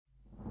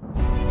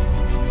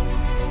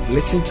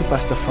Listen to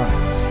Pastor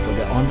Franz for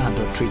the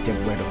unadulterated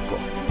word of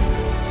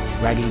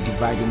God, rightly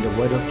dividing the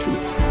word of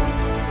truth,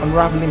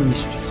 unraveling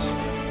mysteries,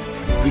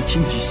 and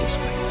preaching Jesus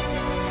Christ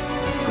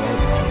as God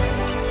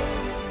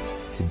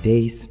Almighty.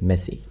 Today's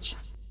message.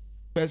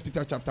 1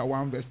 Peter chapter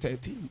 1 verse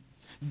 13.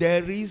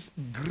 There is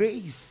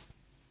grace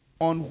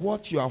on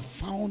what you have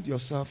found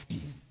yourself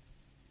in.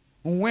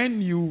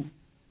 When you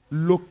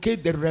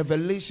locate the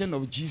revelation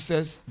of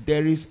Jesus,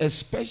 there is a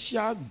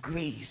special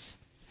grace.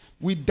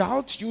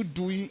 Without you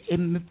doing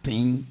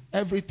anything,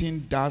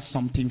 everything does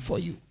something for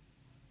you.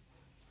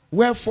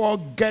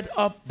 Wherefore, get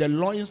up the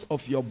loins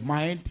of your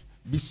mind,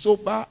 be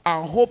sober,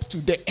 and hope to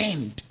the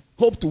end.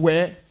 Hope to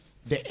where?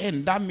 The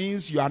end. That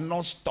means you are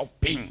not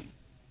stopping.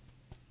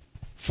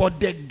 For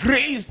the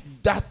grace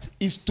that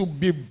is to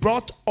be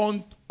brought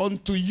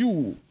unto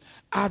you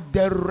at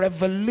the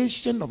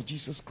revelation of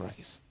Jesus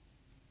Christ.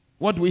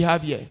 What do we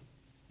have here?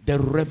 The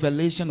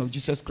revelation of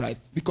Jesus Christ.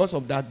 Because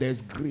of that,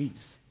 there's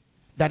grace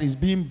that is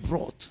being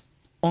brought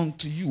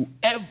unto you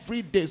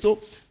every day. So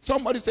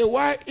somebody say,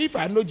 why? If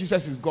I know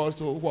Jesus is God,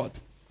 so what?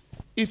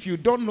 If you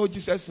don't know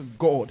Jesus is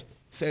God,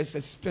 there's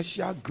a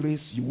special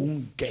grace you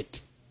won't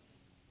get.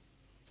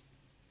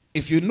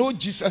 If you know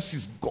Jesus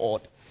is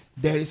God,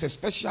 there is a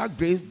special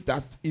grace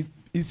that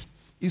is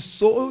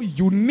so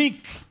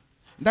unique.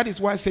 That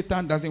is why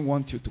Satan doesn't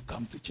want you to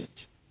come to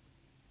church.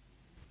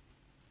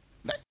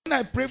 When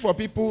I pray for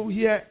people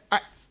here,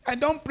 I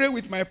don't pray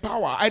with my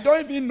power. I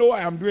don't even know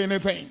I am doing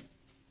anything.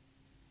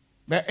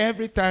 But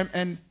every time,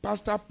 and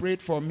pastor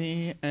prayed for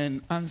me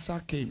and answer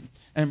came.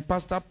 And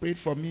pastor prayed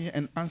for me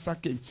and answer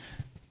came.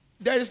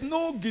 There is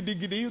no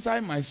giddy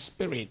inside my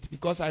spirit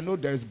because I know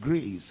there is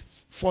grace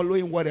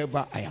following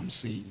whatever I am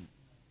saying.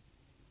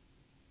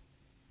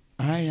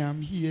 I am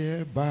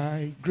here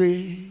by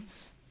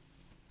grace.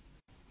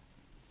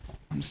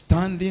 I'm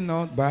standing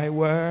out by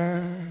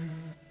word.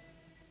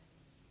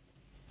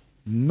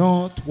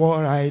 Not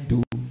what I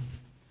do,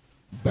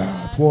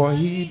 but what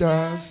he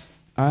does.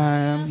 I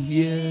am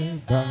here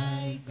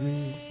by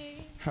grace.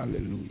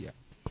 Hallelujah.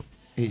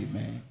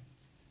 Amen.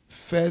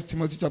 1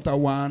 Timothy chapter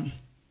 1,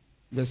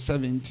 verse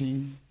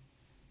 17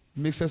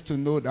 makes us to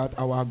know that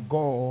our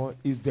God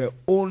is the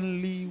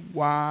only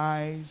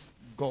wise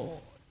God.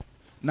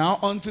 Now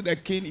unto the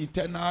King,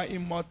 eternal,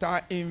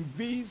 immortal,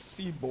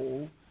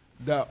 invisible,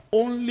 the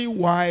only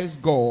wise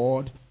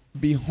God,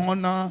 be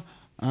honor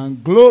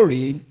and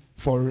glory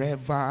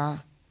forever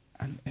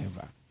and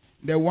ever.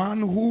 The one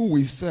who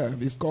we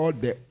serve is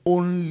called the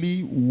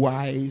only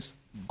wise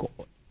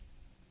God.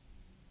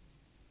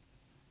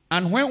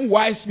 And when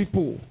wise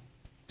people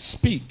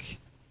speak,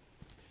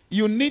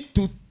 you need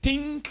to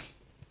think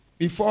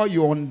before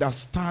you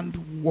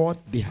understand what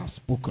they have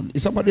spoken.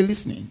 Is somebody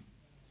listening?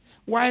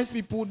 Wise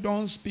people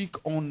don't speak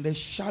on the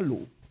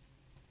shallow.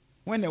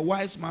 When a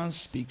wise man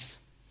speaks,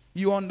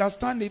 you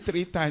understand it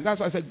 3 times. That's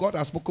why I said God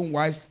has spoken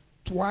wise.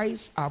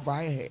 Twice have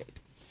I heard.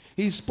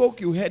 He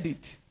spoke, you heard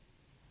it.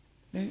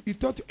 Then you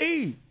thought,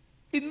 hey,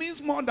 it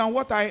means more than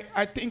what I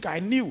think I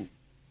knew.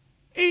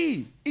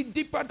 Hey, it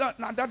deeper than.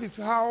 Now that is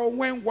how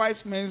when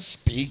wise men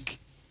speak,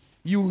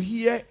 you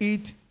hear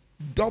it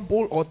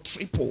double or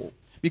triple.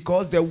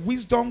 Because the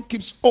wisdom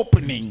keeps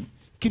opening.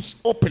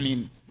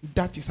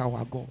 That is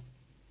our God.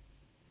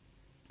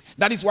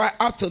 That is why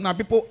up till now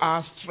people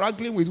are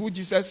struggling with who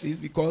Jesus is,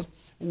 because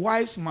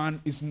wise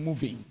man is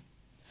moving.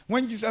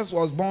 When Jesus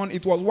was born,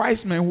 it was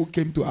wise men who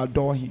came to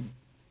adore him.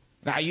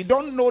 Now you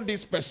don't know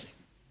this person.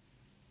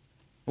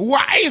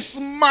 Wise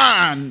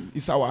man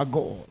is our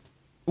God.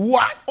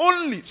 What?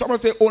 Only. Someone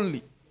say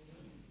only.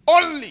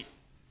 Only.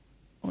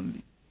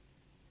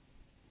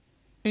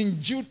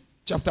 In Jude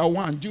chapter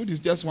 1, Jude is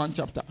just one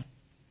chapter.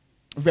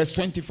 Verse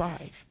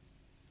 25.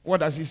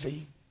 What does he say?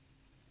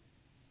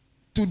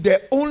 To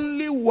the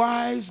only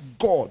wise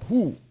God,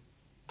 who?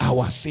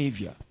 Our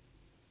Savior.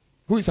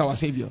 Who is our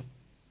Savior?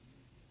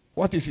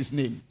 What is his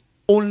name?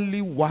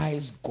 Only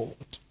wise God.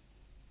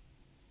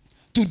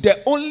 To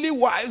the only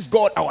wise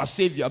God, our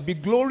Savior, be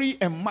glory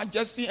and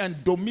majesty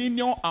and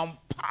dominion and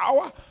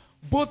power,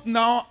 both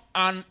now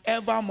and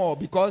evermore,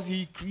 because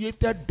he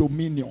created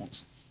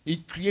dominions. He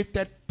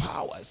created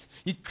powers.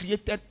 He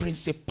created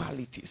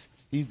principalities.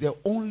 He's the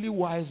only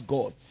wise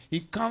God.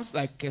 He comes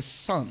like a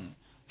son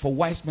for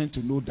wise men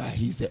to know that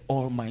he's the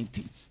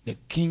Almighty, the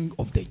King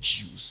of the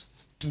Jews.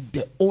 To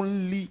the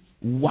only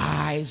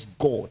wise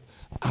God,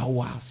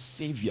 our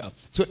Savior.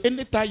 So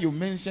anytime you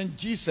mention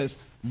Jesus,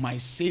 my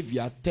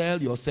Savior,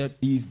 tell yourself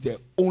he is the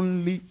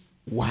only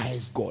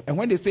wise God. And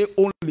when they say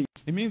only,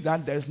 it means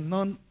that there's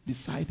none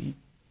beside him.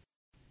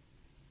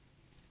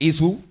 Is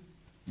who?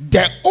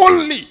 The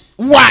only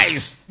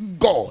wise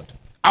God,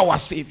 our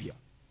Savior.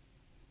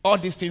 All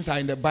these things are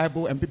in the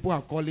Bible, and people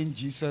are calling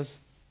Jesus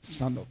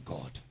Son of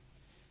God.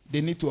 They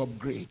need to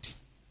upgrade.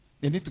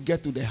 They need to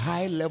get to the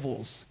high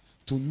levels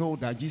to know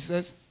that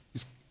Jesus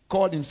is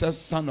called himself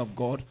Son of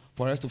God,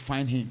 for us to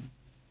find him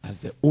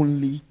as the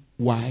only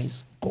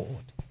wise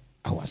God,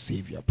 our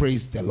Savior.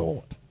 Praise the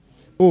Lord.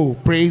 Oh,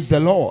 praise the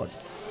Lord.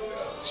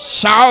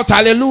 Shout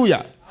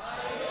hallelujah.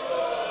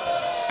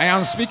 I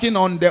am speaking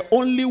on the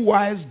only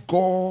wise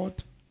God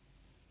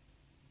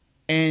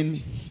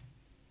and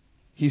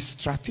his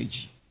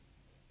strategy.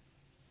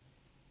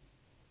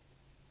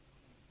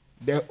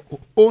 The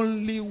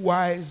only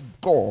wise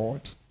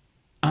God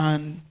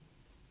and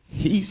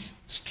his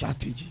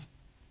strategy.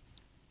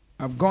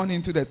 I've gone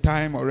into the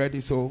time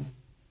already, so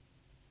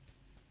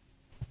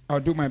I'll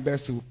do my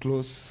best to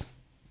close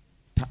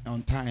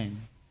on time.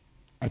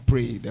 I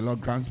pray the Lord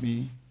grants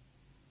me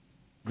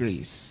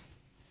grace.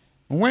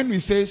 When we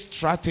say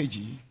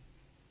strategy,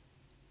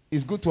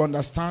 it's good to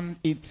understand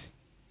it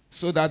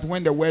so that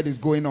when the word is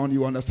going on,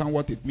 you understand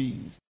what it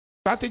means.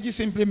 Strategy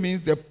simply means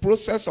the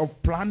process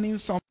of planning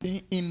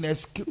something in a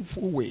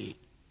skillful way.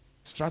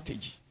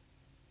 Strategy.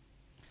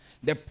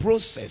 The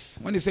process,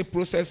 when you say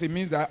process, it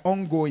means that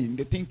ongoing,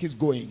 the thing keeps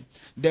going.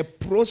 The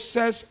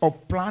process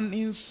of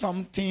planning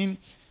something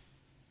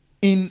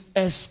in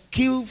a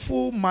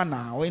skillful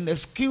manner or in a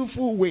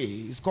skillful way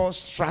is called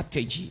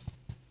strategy.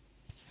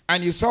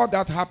 And you saw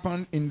that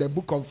happen in the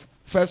book of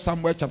 1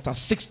 Samuel chapter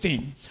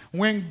 16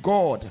 when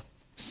God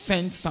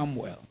sent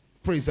Samuel.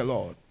 Praise the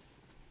Lord.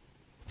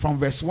 From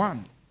verse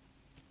 1.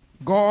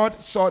 God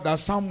saw that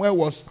Samuel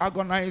was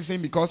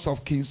agonizing because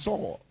of King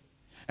Saul.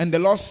 And the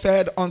Lord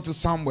said unto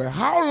Samuel,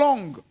 how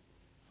long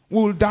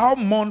wilt thou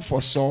mourn for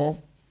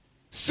Saul,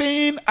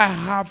 seeing I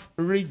have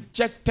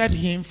rejected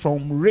him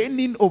from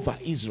reigning over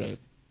Israel?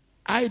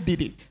 I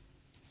did it.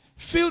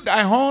 Fill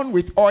thy horn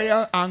with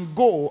oil and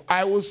go.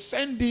 I will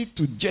send thee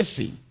to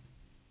Jesse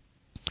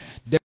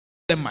the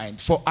Benjamite,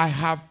 for I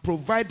have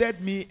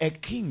provided me a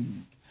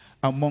king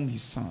among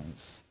his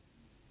sons.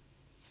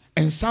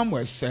 And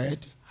Samuel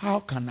said,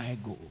 how can I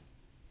go?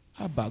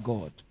 How about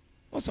God?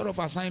 What sort of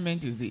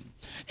assignment is it?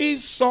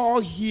 If Saul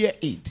hear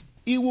it,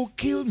 he will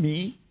kill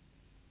me.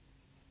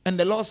 And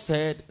the Lord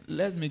said,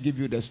 let me give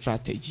you the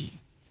strategy.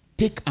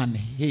 Take an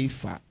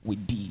heifer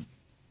with thee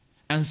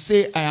and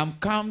say, I am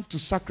come to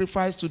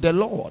sacrifice to the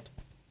Lord.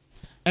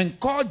 And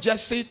call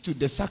Jesse to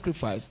the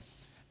sacrifice,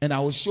 and I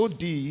will show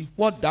thee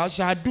what thou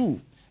shalt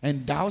do.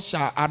 And thou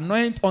shalt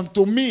anoint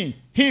unto me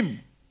him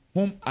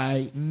whom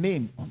I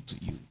name unto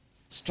you.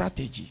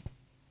 Strategy.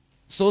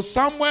 So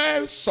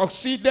Samuel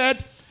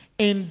succeeded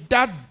in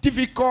that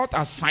difficult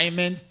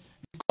assignment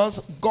because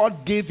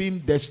God gave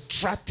him the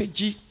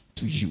strategy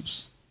to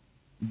use.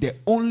 The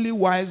only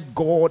wise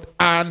God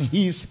and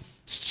his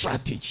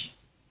strategy.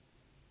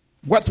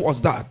 What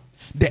was that?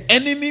 The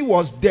enemy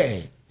was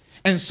there.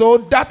 And so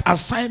that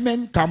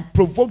assignment can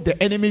provoke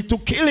the enemy to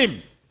kill him.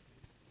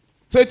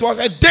 So it was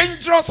a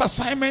dangerous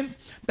assignment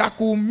that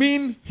could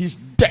mean his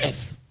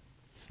death.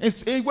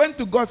 He went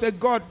to God and said,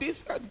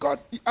 God,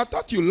 I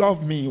thought you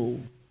loved me. Oh.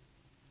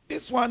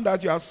 This one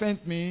that you have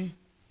sent me,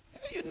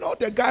 you know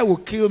the guy will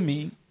kill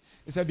me.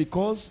 He said,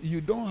 because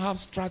you don't have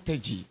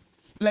strategy.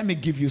 Let me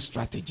give you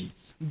strategy.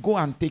 Go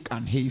and take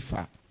an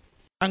heifer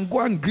and go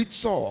and greet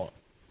Saul.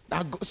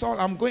 Saul,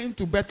 I'm going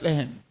to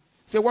Bethlehem.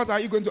 Say, what are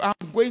you going to?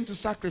 I'm going to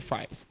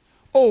sacrifice.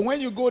 Oh,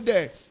 when you go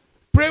there,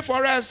 pray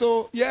for us.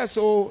 Oh, yes.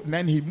 Oh,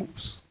 then he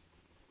moves.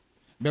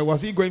 But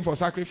was he going for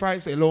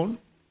sacrifice alone?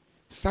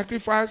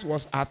 Sacrifice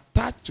was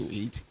attached to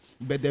it.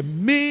 But the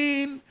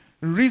main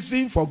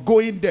reason for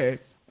going there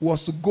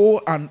was to go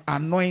and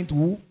anoint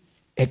who?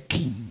 A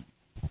king.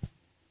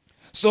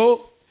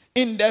 So,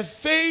 in the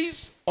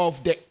face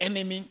of the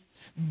enemy,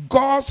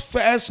 God's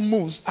first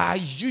moves are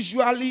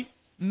usually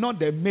not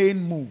the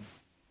main move.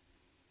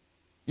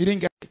 You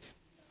didn't get it?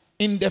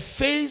 In the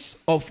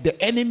face of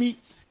the enemy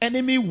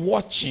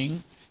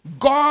watching,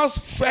 God's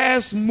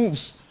first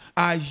moves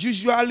are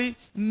usually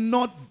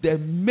not the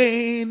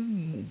main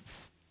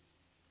move.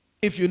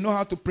 If you know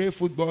how to play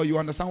football, you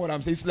understand what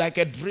I'm saying. It's like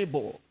a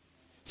dribble.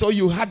 So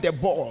you had the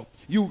ball.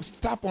 You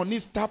tap on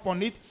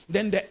it.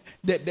 Then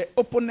the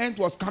opponent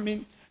was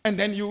coming. And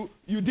then you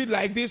did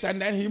like this.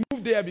 And then he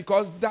moved there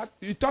because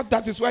you thought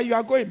that is where you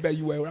are going. But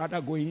you were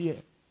rather going here.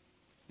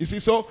 You see,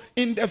 so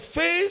in the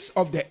face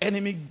of the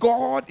enemy,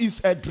 God is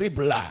a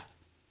dribbler.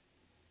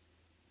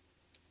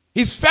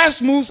 His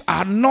first moves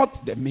are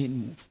not the main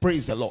move.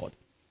 Praise the Lord.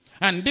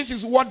 And this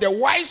is what the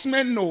wise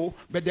men know,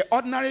 but the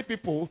ordinary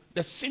people,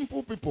 the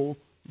simple people,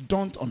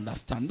 don't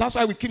understand. That's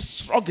why we keep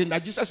struggling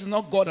that Jesus is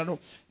not God. And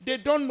they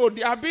don't know.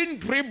 They are being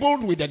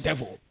dribbled with the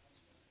devil.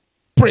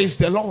 Praise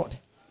the Lord.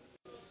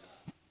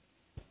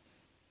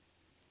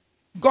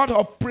 God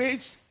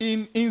operates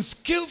in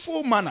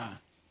skillful manner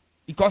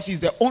because he's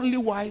the only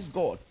wise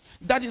God.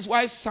 That is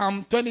why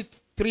Psalm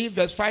 23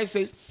 verse 5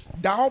 says,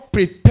 thou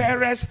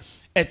preparest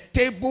a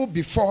table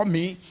before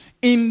me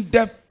in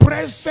the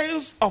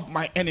presence of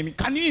my enemy.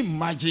 Can you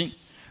imagine?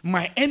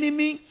 My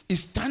enemy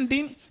is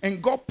standing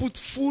and God puts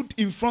food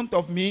in front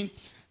of me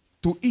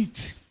to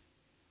eat.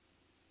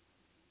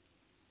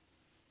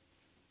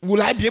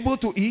 Will I be able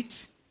to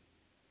eat?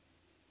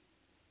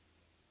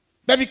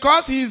 But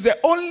because he is the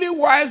only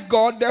wise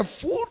God, the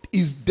food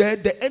is there.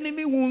 The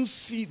enemy won't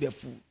see the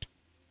food.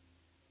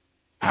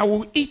 I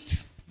will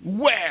eat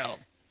well.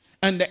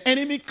 And the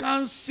enemy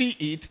can't see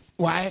it.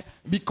 Why?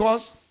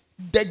 Because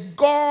the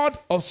God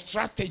of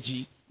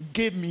strategy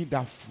gave me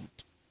that food.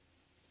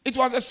 It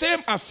was the same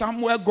as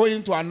Samuel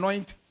going to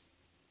anoint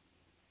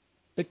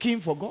the king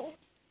for God.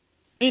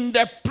 In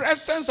the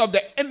presence of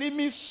the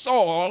enemy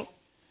Saul,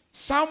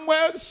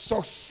 Samuel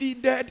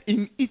succeeded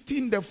in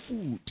eating the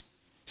food,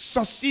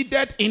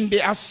 succeeded in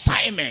the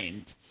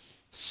assignment.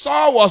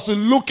 Saul was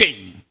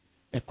looking,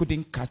 but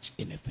couldn't catch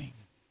anything.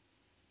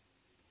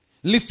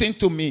 Listen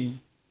to me.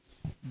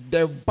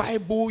 The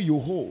Bible you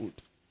hold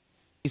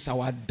is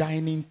our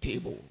dining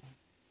table.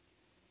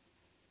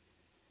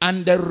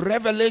 And the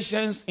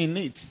revelations in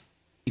it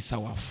is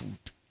our food.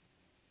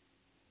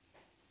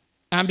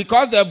 And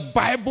because the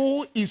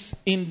Bible is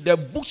in the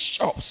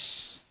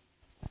bookshops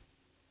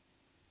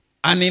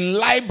and in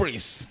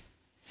libraries,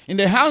 in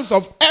the hands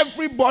of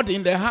everybody,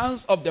 in the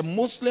hands of the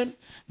Muslim,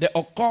 the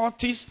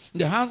occultist, in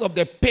the hands of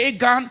the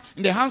pagan,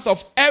 in the hands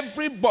of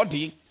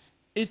everybody,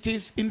 it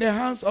is in the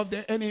hands of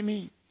the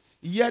enemy.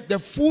 Yet the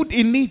food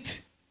in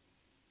it,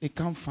 they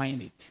can't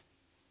find it.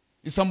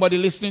 Is somebody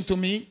listening to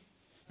me?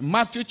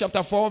 Matthew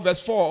chapter 4,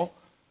 verse 4,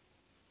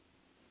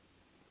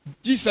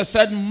 Jesus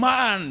said,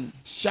 man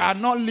shall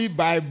not live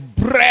by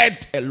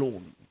bread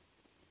alone,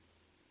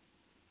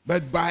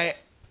 but by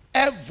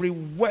every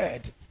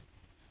word.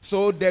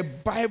 So the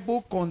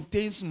Bible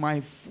contains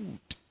my food.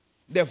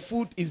 The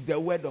food is the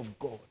word of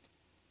God.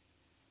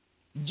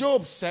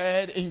 Job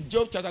said in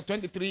Job chapter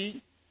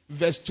 23,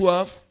 verse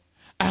 12,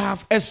 I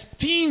have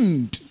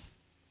esteemed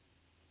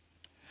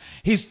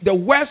the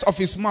words of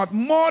his mouth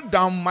more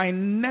than my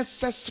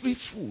necessary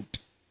food.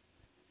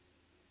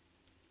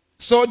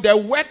 So the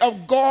word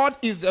of God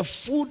is the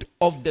food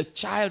of the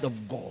child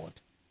of God.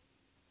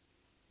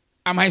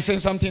 Am I saying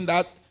something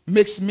that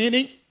makes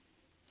meaning?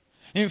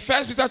 In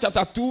 1 Peter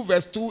chapter 2,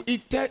 verse 2,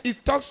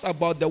 it talks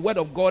about the word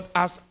of God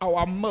as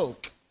our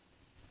milk.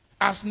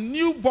 As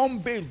newborn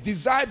babes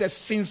desire the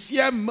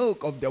sincere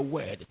milk of the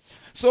word.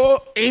 So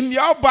in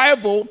your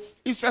Bible,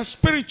 it's a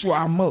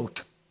spiritual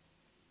milk.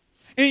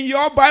 In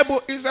your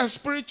Bible, it's a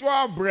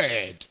spiritual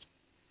bread.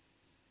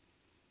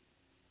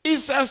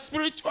 It's a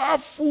spiritual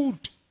food.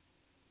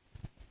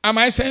 Am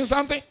I saying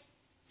something?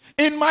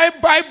 In my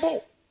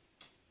Bible,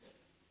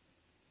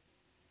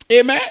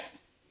 amen,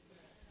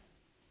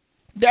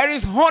 there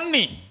is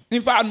honey.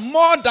 In fact,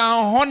 more than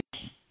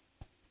honey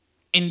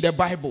in the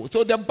Bible.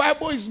 So the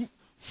Bible is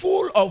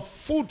full of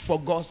food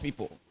for God's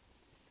people.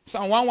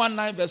 Psalm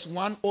 119 verse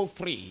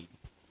 103.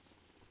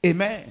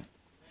 Amen.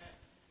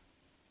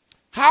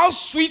 How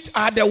sweet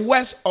are thy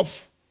words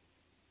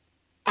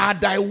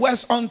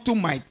unto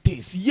my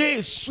taste.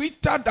 Yea,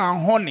 sweeter than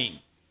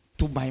honey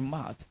to my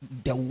mouth.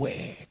 The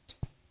word.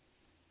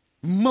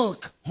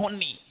 Milk,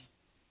 honey,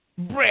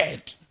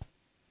 bread.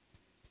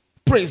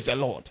 Praise the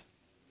Lord.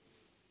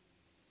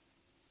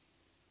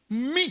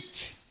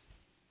 Meat.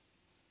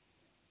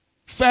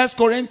 1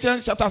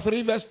 Corinthians chapter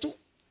 3 verse 2.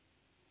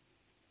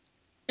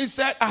 It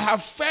said, I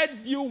have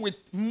fed you with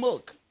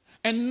milk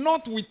and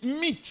not with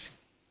meat.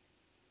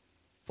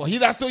 For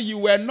hitherto you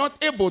were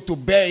not able to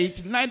bear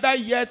it, neither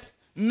yet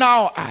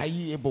now are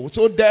ye able.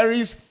 So there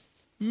is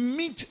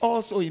meat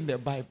also in the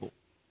Bible.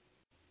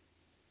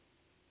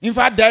 In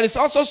fact, there is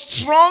also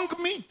strong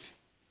meat.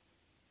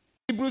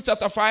 Hebrews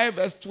chapter 5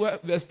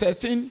 verse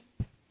 13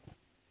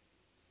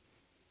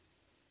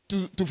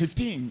 to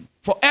 15.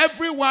 For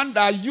everyone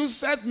that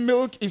useth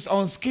milk is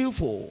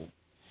unskillful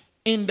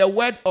in the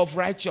word of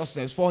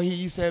righteousness, for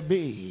he is a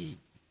babe.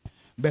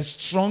 But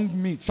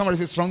strong meat. Somebody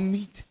say strong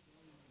meat.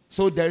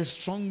 So there is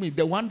strong meat.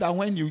 The one that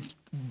when you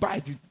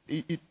bite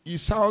it, it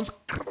sounds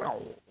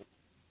crow.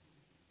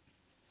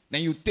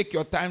 Then you take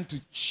your time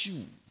to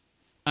chew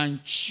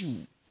and chew.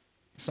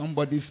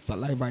 Somebody's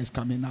saliva is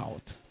coming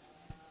out.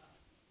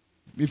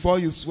 Before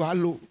you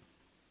swallow,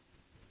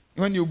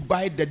 when you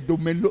bite the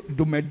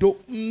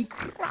domedo,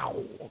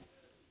 crow.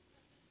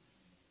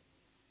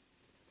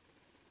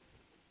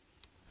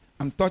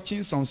 I'm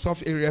touching some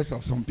soft areas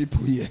of some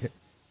people here.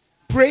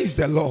 Praise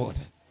the Lord.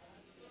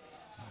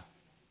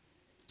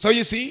 So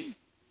you see,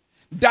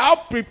 thou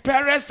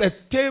preparest a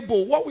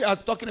table. What we are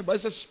talking about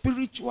is a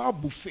spiritual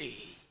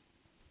buffet.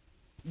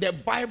 The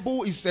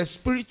Bible is a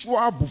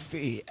spiritual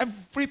buffet.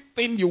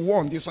 Everything you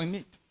want is on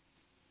it.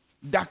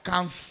 That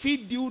can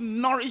feed you,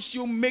 nourish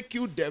you, make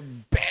you the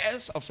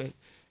best of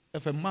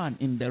a man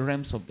in the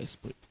realms of the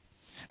spirit.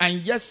 And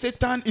yet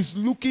Satan is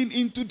looking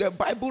into the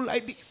Bible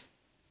like this.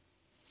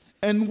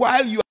 And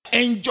while you are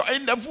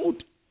enjoying the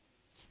food,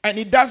 and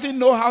he doesn't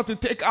know how to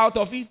take out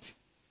of it,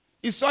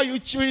 he saw you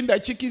chewing the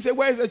chicken. He said,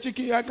 where is the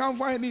chicken? I can't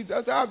find it.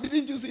 I said,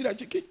 didn't you see the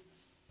chicken?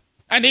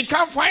 And he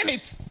can't find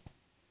it.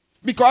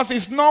 Because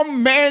it's not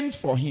meant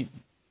for him.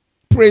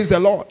 Praise the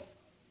Lord.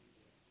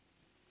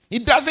 He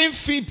doesn't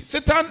feed.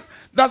 Satan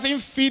doesn't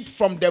feed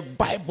from the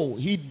Bible.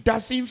 He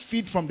doesn't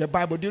feed from the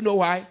Bible. Do you know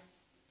why?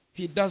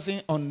 He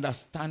doesn't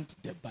understand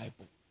the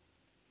Bible.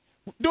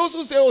 Those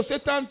who say, oh,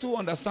 Satan too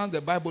understands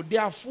the Bible, they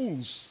are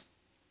fools.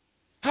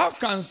 How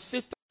can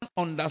Satan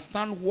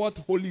understand what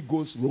Holy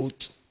Ghost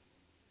wrote?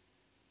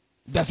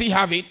 Does he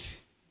have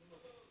it?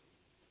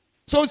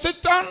 So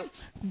Satan,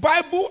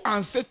 Bible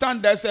and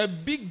Satan, there's a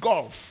big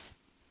gulf.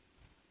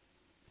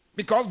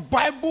 Because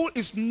Bible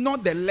is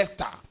not the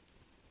letter.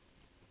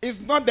 It's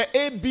not the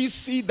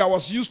ABC that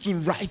was used to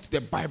write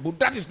the Bible.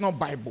 That is not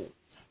Bible.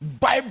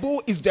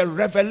 Bible is the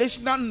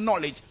revelational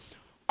knowledge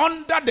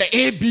under the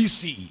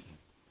ABC.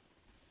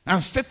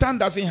 And Satan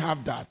doesn't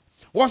have that.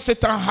 What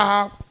Satan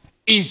has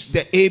is the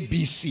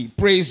ABC.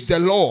 Praise the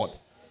Lord.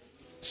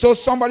 So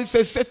somebody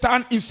says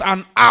Satan is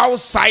an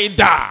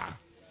outsider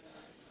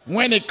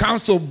when it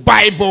comes to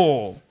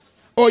Bible.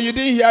 Oh, you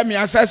didn't hear me.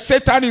 I said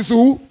Satan is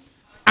who?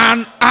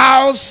 An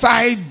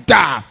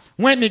outsider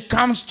when it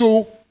comes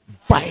to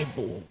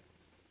Bible.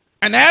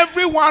 And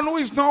everyone who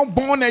is not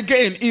born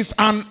again is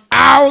an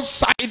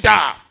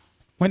outsider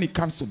when it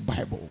comes to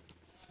Bible.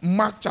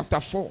 Mark chapter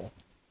 4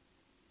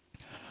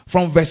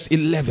 from verse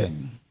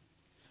 11.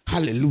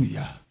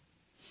 Hallelujah.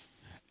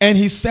 And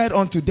he said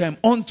unto them,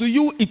 unto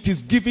you it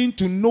is given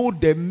to know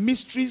the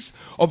mysteries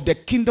of the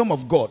kingdom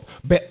of God,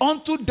 but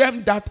unto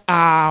them that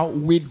are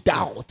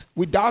without.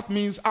 Without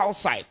means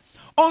outside.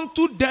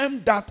 Unto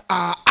them that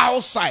are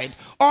outside,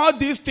 all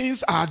these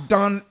things are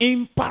done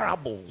in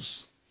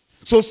parables.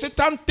 So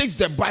Satan takes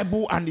the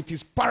Bible and it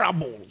is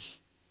parables.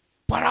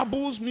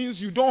 Parables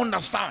means you don't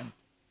understand.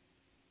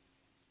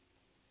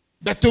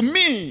 But to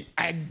me,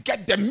 I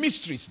get the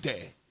mysteries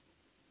there.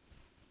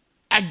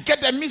 I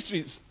get the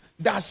mysteries.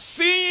 That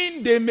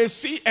seeing they may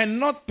see and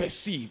not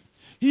perceive.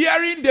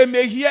 Hearing they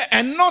may hear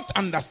and not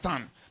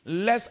understand.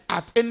 Lest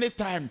at any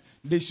time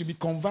they should be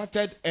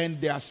converted and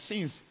their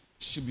sins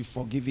should be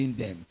forgiven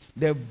them.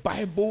 The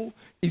Bible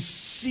is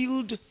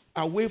sealed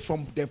away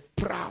from the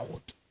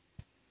proud.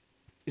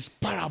 It's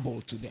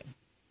parable to them.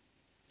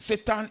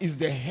 Satan is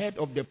the head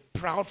of the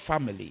proud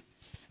family.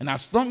 And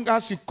as long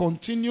as you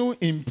continue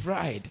in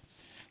pride,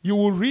 you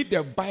will read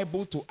the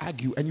Bible to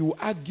argue, and you will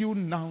argue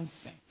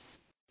nonsense.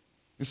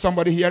 Is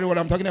somebody hearing what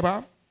I'm talking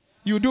about?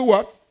 You do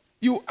what?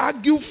 You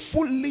argue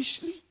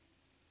foolishly.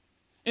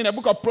 In the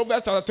book of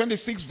Proverbs chapter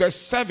 26 verse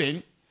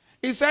 7,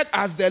 it said,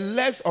 as the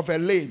legs of a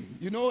lame.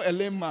 You know a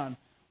lame man.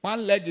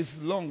 One leg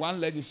is long,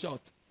 one leg is short.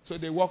 So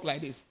they walk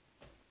like this.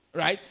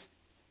 Right?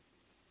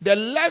 The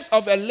legs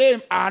of a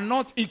lame are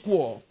not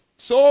equal.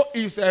 So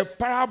is a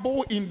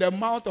parable in the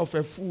mouth of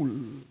a fool.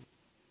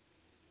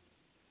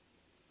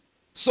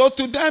 So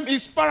to them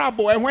it's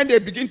parable, and when they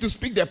begin to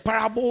speak the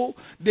parable,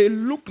 they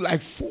look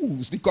like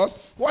fools because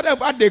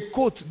whatever they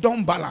quote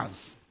don't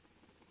balance.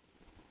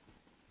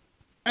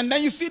 And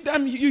then you see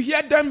them, you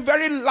hear them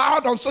very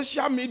loud on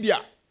social media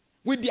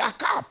with their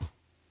cap,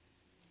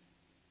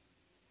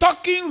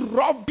 talking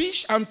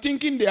rubbish and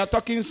thinking they are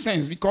talking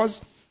sense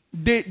because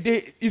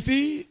they you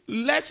see,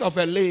 legs of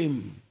a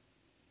lame.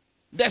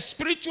 The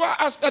spiritual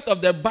aspect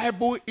of the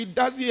Bible, it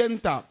doesn't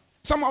enter.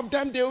 Some of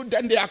them,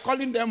 they are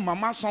calling them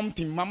mama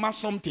something, mama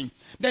something.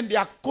 Then they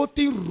are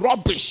quoting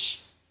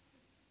rubbish.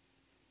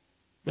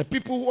 The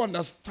people who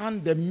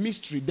understand the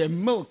mystery, the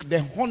milk,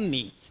 the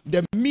honey,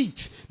 the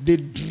meat, they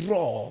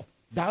draw.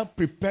 Thou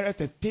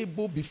preparest a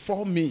table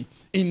before me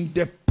in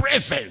the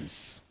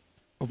presence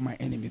of my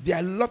enemies. There are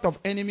a lot of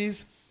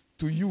enemies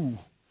to you.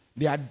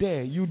 They are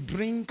there. You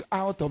drink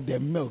out of their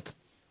milk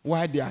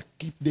while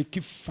they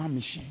keep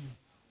famishing.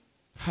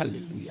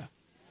 Hallelujah.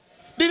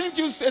 Didn't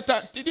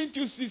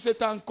you see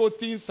Satan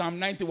quoting Psalm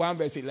 91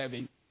 verse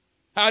 11?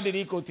 How did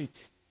he quote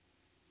it?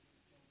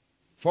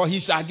 For he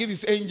shall give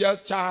his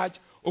angels charge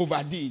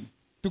over thee,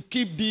 to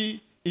keep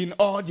thee in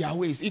all their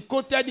ways. He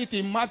quoted it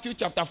in Matthew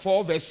chapter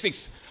 4 verse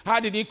 6. How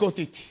did he quote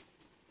it?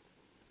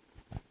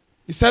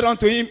 He said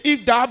unto him,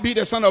 if thou be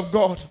the Son of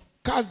God,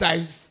 cast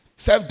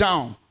thyself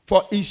down,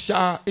 for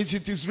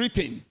it is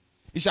written,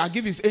 he shall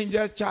give his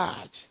angels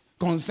charge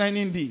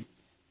concerning thee.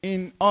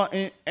 And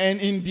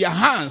in their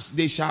hands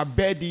they shall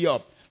bear thee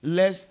up,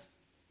 lest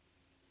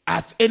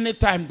at any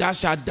time thou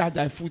shalt dash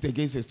thy foot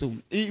against a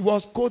stone. He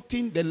was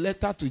quoting the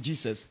letter to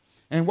Jesus.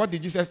 And what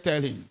did Jesus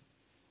tell him?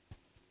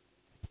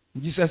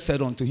 Jesus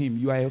said unto him,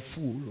 you are a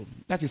fool.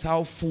 That is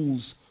how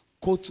fools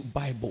quote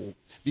Bible,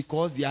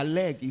 because their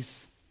leg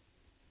is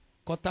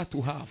cut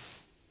to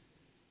half.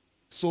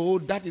 So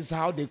that is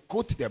how they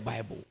quote the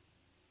Bible.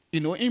 You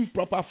know,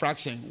 improper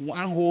fraction,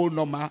 one whole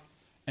number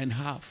and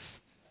half.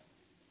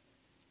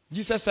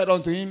 Jesus said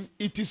unto him,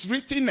 it is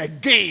written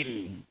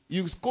again.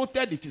 You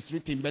quoted it is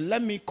written, but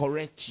let me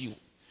correct you.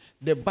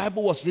 The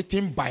Bible was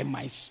written by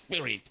my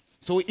spirit.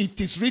 So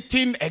it is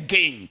written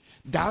again,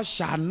 thou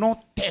shalt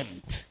not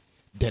tempt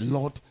the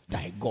Lord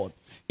thy God.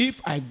 If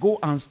I go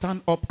and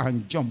stand up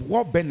and jump,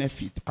 what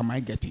benefit am I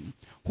getting?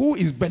 Who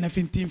is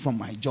benefiting from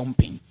my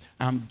jumping?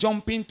 I'm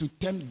jumping to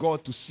tempt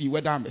God to see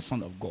whether I'm a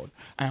son of God.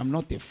 I am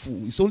not a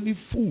fool. It's only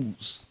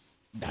fools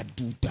that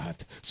do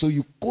that. So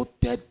you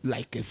quoted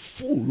like a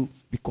fool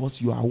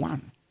because you are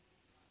one.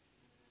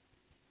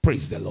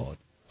 Praise the Lord.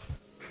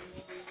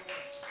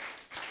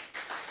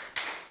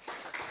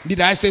 Did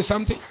I say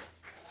something?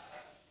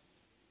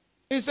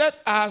 He said,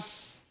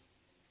 as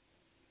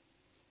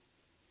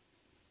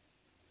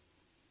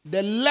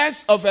the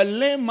legs of a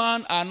lame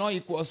man are not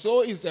equal,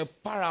 so is a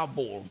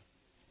parable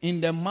in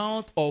the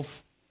mouth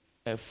of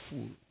a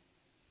fool.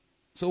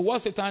 So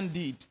what Satan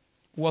did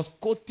was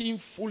quoting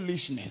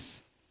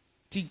foolishness,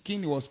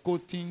 thinking he was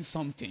quoting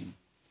something.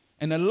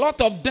 And a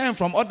lot of them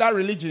from other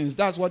religions,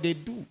 that's what they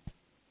do.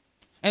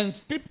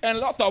 And a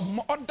lot of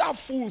other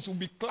fools will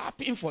be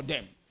clapping for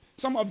them.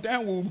 Some of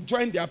them will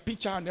join their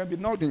picture and they'll be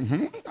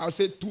nodding. I'll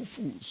say 2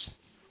 fools.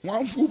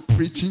 One fool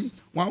preaching,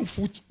 one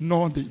fool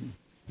nodding.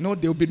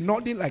 They'll be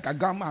nodding like a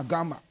gamma.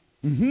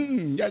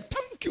 Yeah,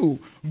 thank you.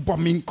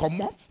 Bombing,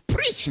 come on.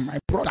 Preach, my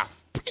brother.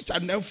 Preach.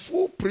 And then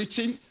fool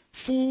preaching,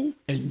 fool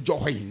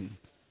enjoying.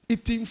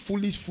 Eating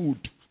foolish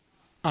food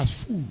as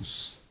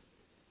fools.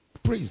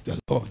 Praise the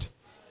Lord.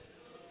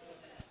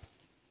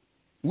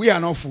 We are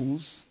not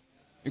fools.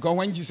 Because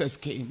when Jesus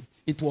came,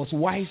 it was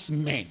wise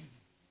men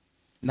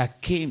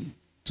that came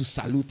to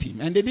salute him.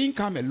 And they didn't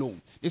come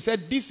alone. They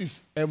said, this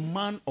is a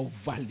man of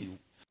value.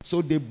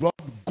 So they brought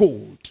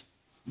gold.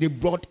 They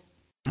brought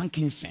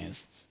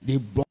frankincense. They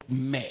brought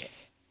myrrh.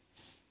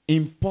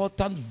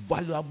 Important,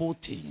 valuable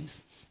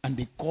things. And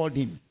they called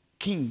him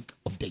King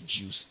of the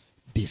Jews.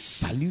 They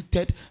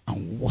saluted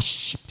and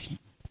worshipped him.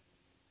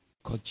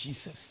 Because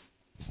Jesus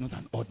is not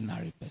an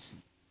ordinary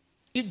person.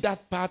 If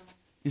that part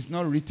is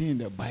not written in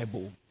the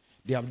Bible,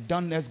 they have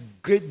done us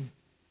great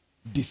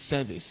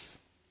disservice.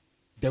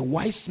 The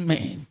wise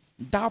men,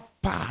 that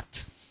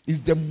part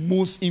is the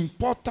most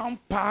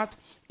important part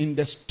in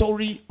the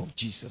story of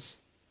Jesus.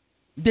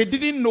 They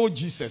didn't know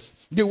Jesus.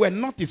 They were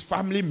not his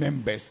family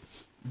members,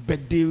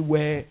 but they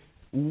were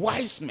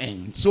wise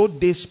men. So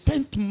they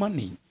spent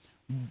money,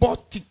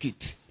 bought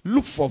ticket,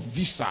 looked for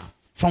visa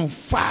from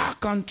far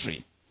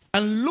country,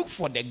 and looked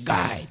for the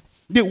guy.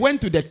 They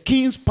went to the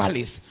king's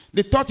palace.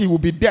 They thought he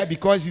would be there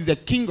because he's the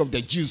king of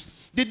the Jews.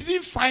 They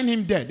didn't find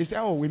him there. They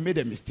said, oh, we made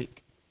a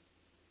mistake.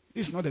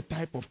 This is not the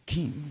type of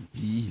king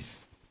he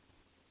is.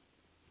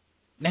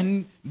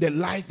 Then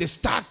the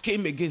star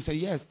came again and said,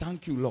 yes,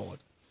 thank you, Lord.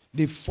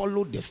 They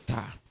followed the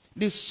star.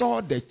 They saw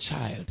the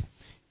child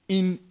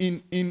in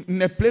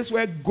a place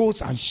where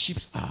goats and sheep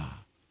are.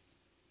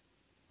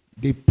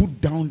 They put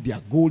down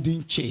their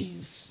golden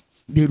chains.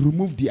 They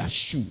removed their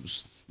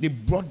shoes. They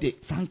brought the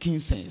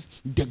frankincense,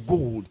 the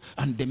gold,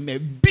 and the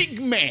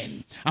big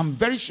men. I'm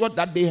very sure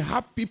that they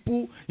have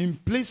people in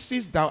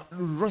places that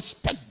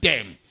respect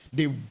them.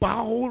 They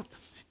bowed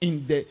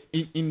in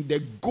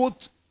the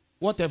goat,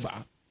 whatever,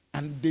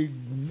 and they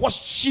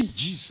worship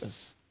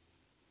Jesus.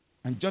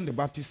 And John the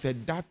Baptist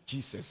said, that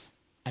Jesus,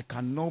 I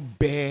cannot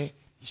bear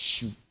his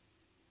shoe.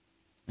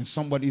 And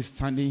somebody is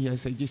standing here and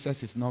said,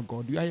 Jesus is not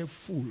God. You are a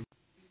fool.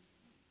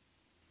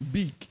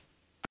 Big.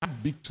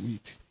 Add big to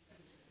it.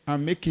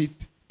 And make it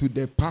to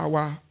the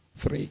power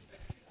 3.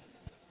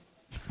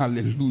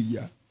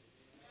 Hallelujah.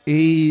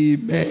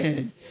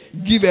 Amen.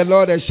 Give the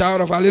Lord a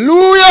shout of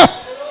hallelujah.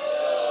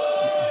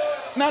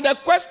 Now the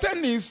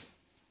question is,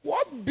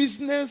 what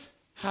business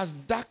has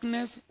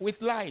darkness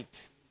with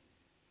light?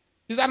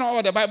 Is that not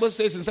what the Bible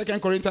says in 2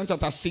 Corinthians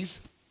chapter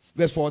 6,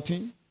 verse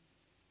 14?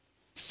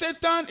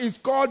 Satan is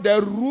called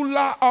the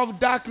ruler of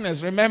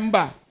darkness.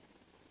 Remember,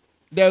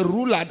 the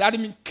ruler, that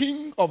means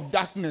king of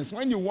darkness.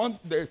 When you want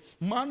the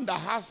man that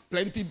has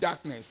plenty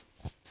darkness,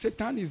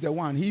 Satan is the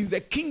one. He is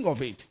the king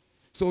of it.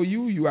 So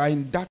you are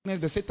in darkness,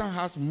 but Satan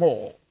has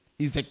more.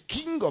 He's the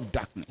king of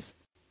darkness.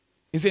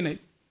 Isn't it?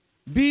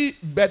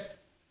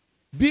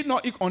 Be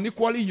not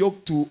unequally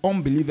yoked to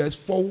unbelievers.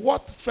 For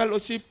what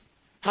fellowship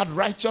had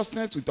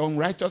righteousness with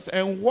unrighteousness,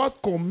 and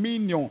what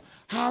communion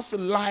has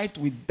light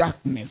with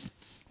darkness?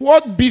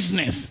 What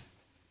business?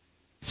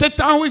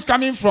 Satan, who is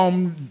coming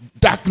from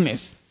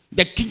darkness,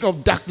 the king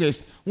of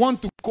darkness,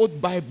 want to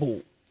quote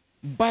Bible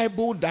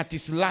that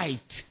is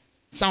light.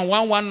 Psalm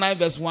 119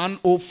 verse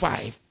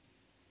 105.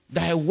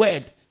 Thy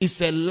word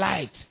is a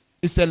light,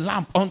 it's a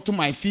lamp unto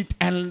my feet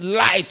and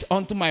light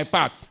unto my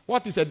path.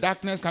 What is a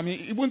darkness coming?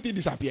 It won't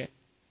disappear.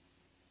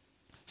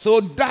 So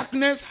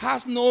darkness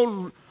has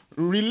no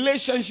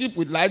relationship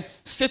with light.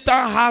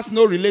 Satan has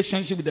no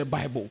relationship with the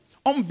Bible.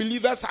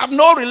 Unbelievers have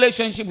no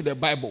relationship with the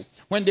Bible.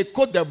 When they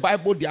quote the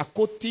Bible, they are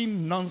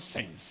quoting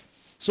nonsense.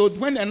 So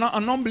when an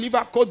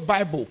unbeliever quotes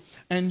Bible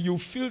and you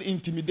feel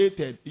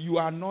intimidated, you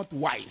are not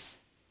wise.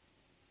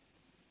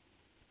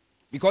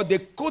 Because they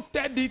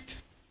quoted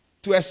it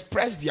to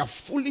express their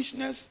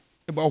foolishness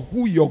about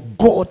who your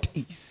God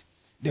is.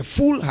 The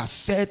fool has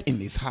said in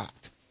his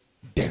heart,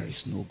 there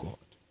is no God.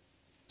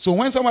 So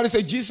when somebody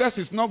says Jesus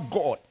is not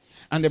God,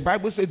 and the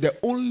Bible says the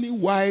only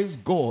wise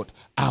God,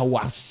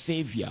 our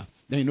Savior,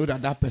 then you know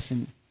that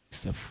person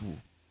is a fool.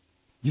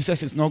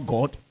 Jesus is not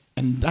God,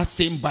 and that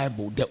same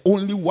Bible, the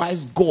only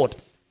wise God,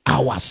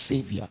 our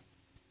Savior.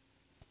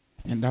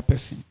 And that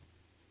person,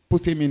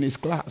 put him in his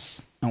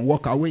class and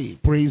walk away.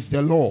 Praise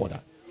the Lord.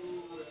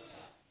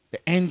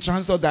 The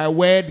entrance of thy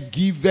word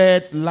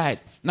giveth light.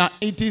 Now,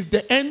 it is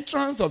the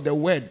entrance of the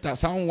word,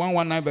 that's Psalm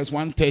 119 verse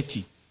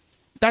 130.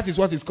 That is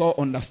what is called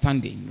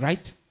understanding,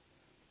 right?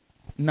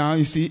 Now,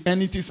 you see,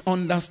 and it is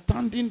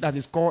understanding that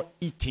is called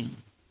eating.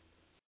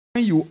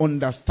 When you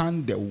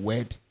understand the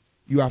word,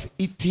 you have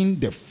eaten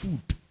the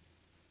food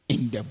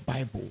in the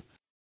Bible.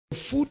 The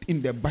food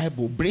in the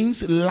Bible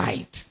brings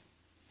light.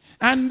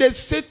 And the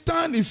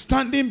Satan is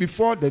standing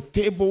before the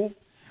table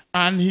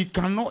and he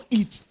cannot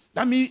eat.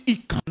 That means he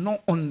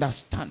cannot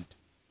understand.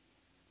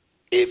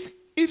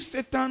 If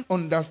Satan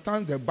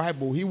understands the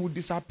Bible, he will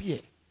disappear.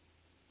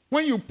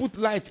 When you put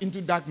light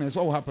into darkness,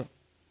 what will happen?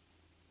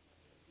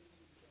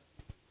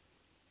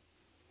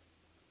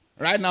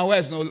 Right now,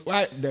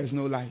 why there's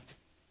no light?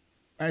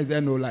 Why is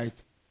there no light?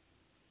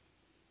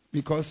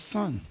 Because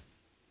sun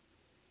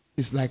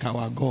is like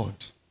our God.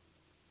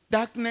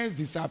 Darkness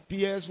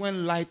disappears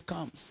when light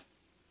comes.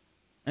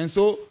 And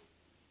so,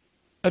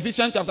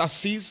 Ephesians chapter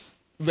 6,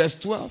 verse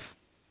 12.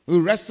 We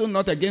wrestle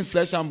not against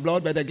flesh and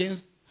blood, but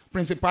against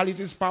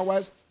principalities,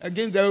 powers,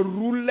 against the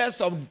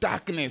rulers of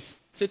darkness.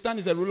 Satan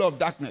is a ruler of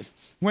darkness.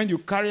 When you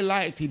carry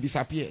light, he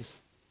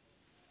disappears.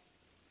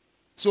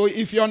 So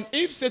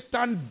if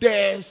Satan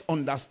dares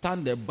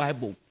understand the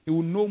Bible, he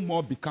will no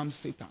more become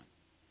Satan.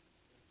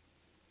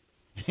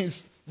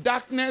 His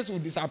darkness will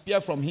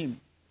disappear from him.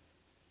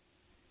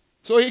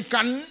 So he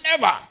can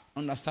never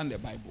understand the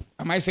Bible.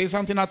 Am I saying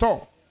something at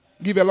all?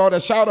 Give the Lord a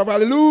shout of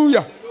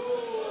hallelujah.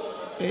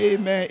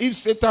 Amen. If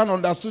Satan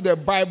understood the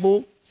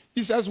Bible,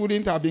 Jesus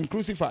wouldn't have been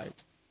crucified.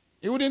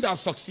 He wouldn't have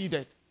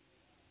succeeded.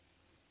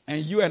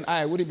 And you and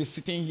I wouldn't be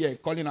sitting here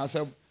calling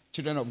ourselves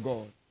children of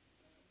God.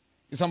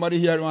 Is somebody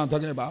hearing what I'm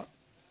talking about?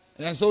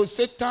 And so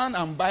Satan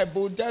and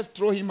Bible, just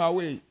throw him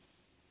away.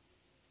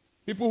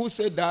 People who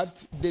say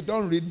that, they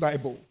don't read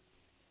Bible.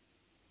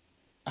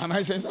 Am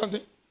I saying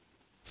something?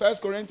 1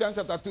 Corinthians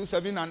chapter 2,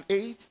 7 and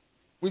 8.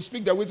 We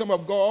speak the wisdom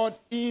of God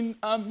in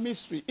a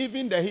mystery,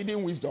 even the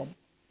hidden wisdom,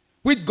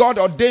 which God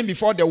ordained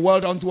before the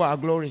world unto our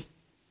glory,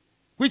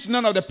 which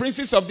none of the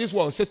princes of this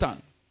world,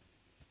 Satan,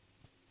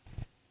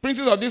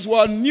 princes of this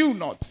world knew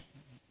not,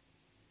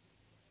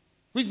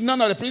 which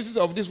none of the princes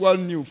of this world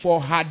knew,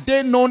 for had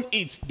they known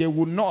it, they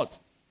would not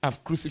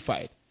have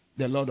crucified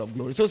the Lord of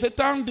glory. So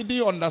Satan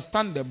didn't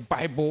understand the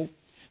Bible.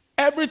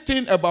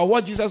 Everything about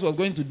what Jesus was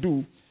going to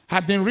do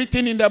had been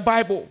written in the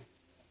Bible.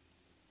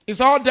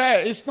 It's all there.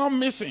 It's not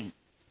missing.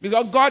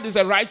 Because God is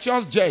a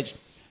righteous judge.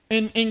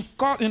 In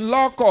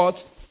law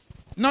courts,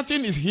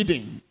 nothing is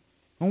hidden.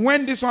 And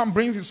when this one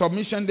brings his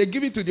submission, they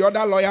give it to the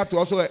other lawyer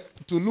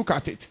to look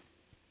at it.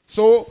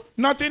 So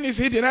nothing is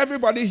hidden.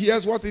 Everybody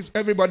hears what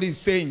everybody is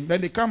saying.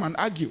 Then they come and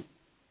argue.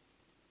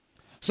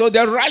 So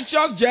the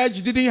righteous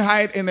judge didn't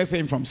hide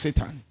anything from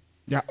Satan.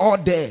 They are all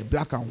there,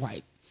 black and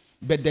white.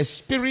 But the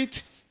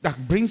spirit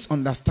that brings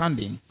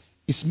understanding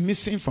is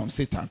missing from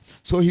Satan.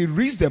 So he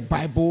reads the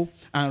Bible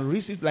and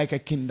reads it like a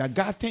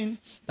kindergarten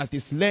that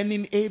is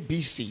learning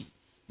ABC.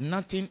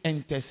 Nothing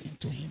enters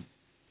into him.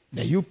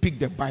 Then you pick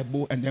the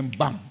Bible and then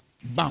bam,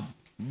 bam,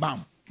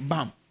 bam,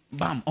 bam,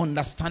 bam.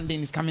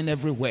 Understanding is coming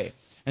everywhere.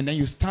 And then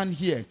you stand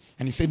here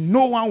and you say,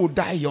 no one will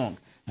die young.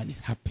 And it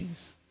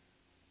happens.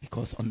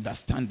 Because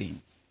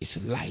understanding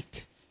is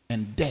light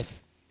and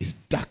death is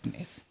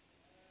darkness.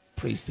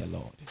 Praise the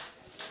Lord.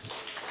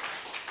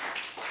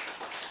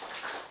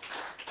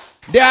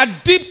 There are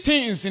deep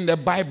things in the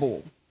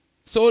Bible.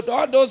 So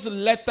all those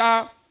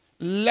letter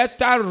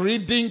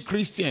reading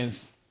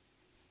Christians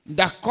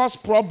that cause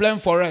problem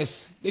for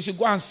us, they should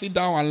go and sit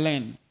down and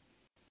learn.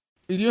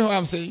 You know what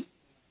I'm saying?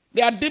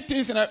 There are deep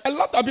things in it. A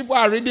lot of people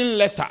are reading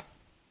letter.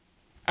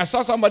 I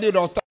saw somebody that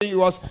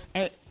was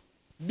telling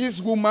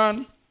this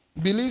woman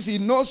believes he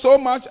knows so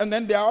much, and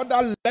then there are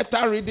other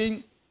letter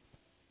reading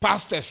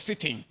pastors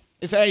sitting.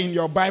 He said, in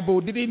your Bible,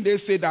 didn't they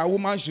say that a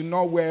woman should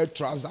not wear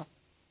trousers?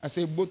 I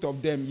say, both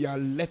of them, you are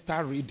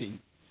letter reading.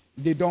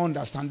 They don't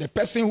understand. The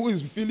person who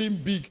is feeling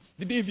big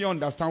didn't even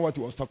understand what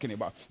he was talking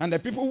about. And the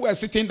people who were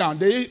sitting down,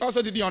 they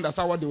also didn't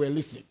understand what they were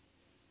listening.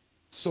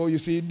 So you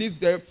see,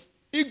 the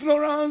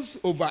ignorance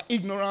over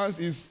ignorance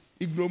is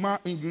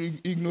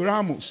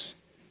ignoramus.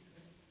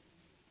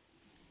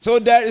 So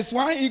there is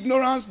one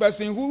ignorant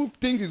person who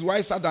thinks he's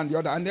wiser than the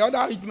other, and the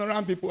other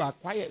ignorant people are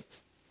quiet.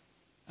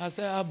 I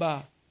say,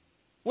 Abba,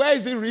 where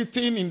is it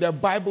written in the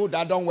Bible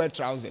that don't wear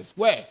trousers?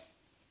 Where?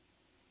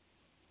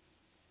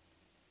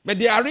 But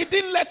they are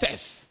reading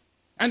letters.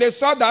 And they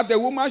saw that the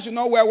woman should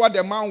not wear what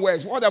the man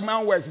wears. What the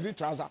man wears, is it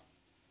trousers?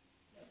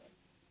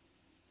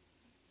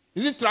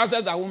 Is it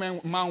trousers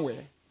that man wear?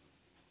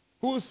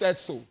 Who said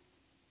so?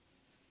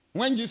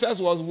 When Jesus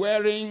was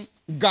wearing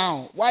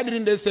gown, why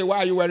didn't they say, why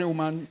are you wearing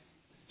woman?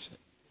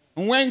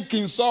 When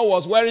King Saul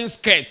was wearing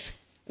skirt,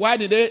 why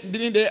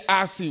didn't they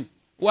ask him,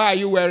 why are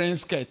you wearing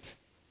skirt?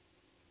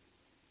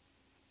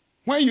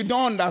 When you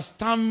don't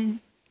understand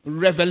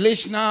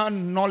revelational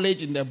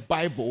knowledge in the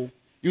Bible,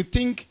 you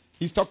think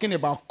he's talking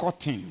about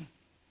cotton,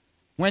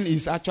 when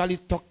he's actually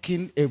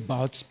talking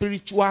about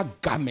spiritual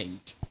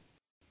garment.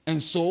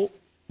 And so,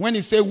 when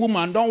he says,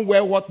 woman, don't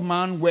wear what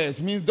man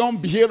wears, means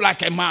don't behave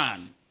like a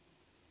man.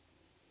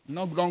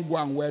 Don't go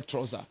and wear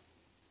trousers.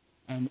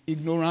 An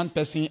ignorant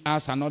person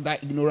asks another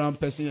ignorant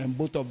person, and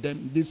both of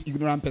them, this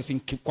ignorant person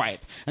keep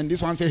quiet. And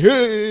this one say,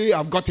 hey,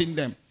 I've gotten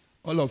them.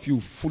 All of you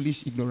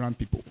foolish, ignorant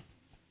people.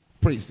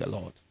 Praise the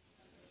Lord.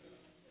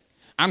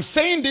 I'm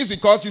saying this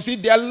because, you see,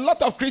 there are a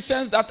lot of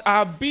Christians that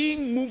are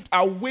being moved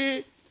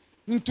away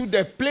into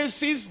the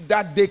places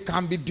that they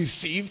can be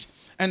deceived.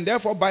 And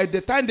therefore, by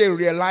the time they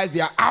realize,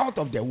 they are out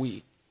of the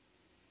way.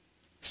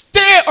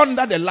 Stay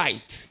under the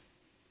light.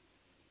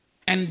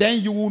 And then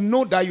you will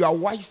know that you are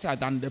wiser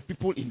than the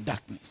people in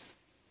darkness.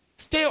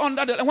 Stay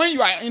under the light. When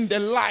you are in the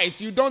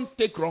light, you don't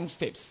take wrong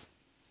steps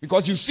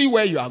because you see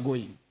where you are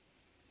going.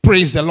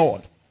 Praise the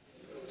Lord.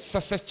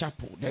 Success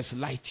Chapel, there's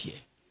light here.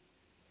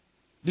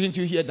 Didn't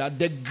you hear that?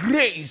 The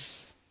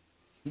grace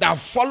that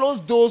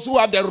follows those who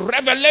have the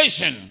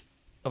revelation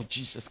of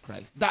Jesus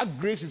Christ. That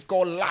grace is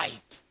called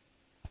light.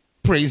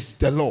 Praise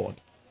the Lord.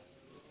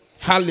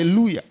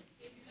 Hallelujah.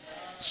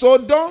 So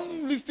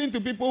don't listen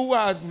to people who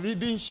are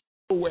reading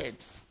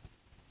words.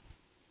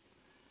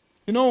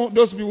 You know,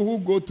 those people who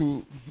go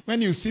to,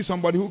 when you see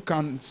somebody who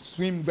can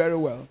swim very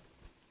well,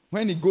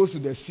 when he goes to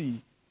the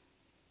sea,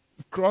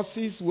 he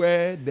crosses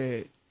where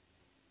the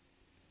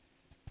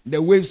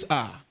waves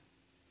are.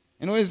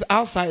 You know, it's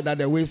outside that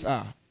the waves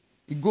are.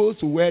 He goes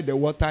to where the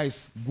water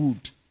is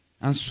good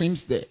and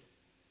swims there.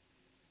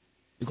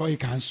 Because he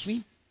can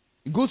swim.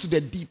 He goes to the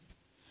deep.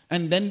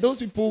 And then those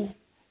people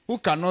who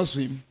cannot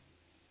swim,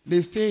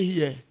 they stay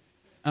here.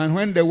 And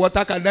when the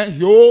water can dance,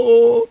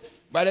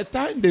 by the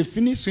time they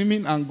finish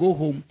swimming and go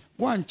home,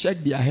 go and check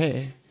their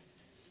hair.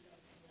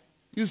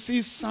 You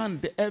see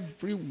sand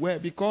everywhere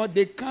because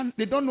they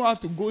don't know how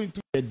to go into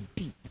the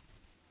deep.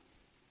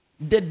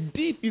 The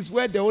deep is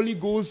where the Holy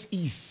Ghost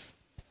is.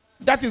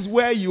 That is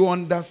where you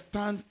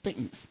understand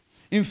things.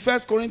 In 1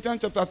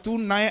 Corinthians chapter 2,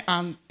 9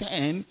 and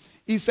 10,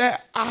 he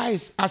said,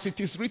 eyes, as it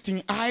is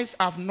written, eyes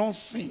have not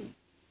seen,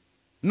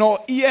 nor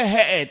ear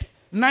heard,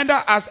 neither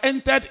has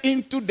entered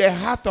into the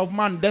heart of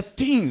man the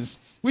things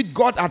which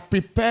God had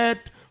prepared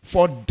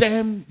for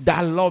them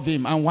that love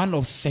him. And one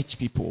of such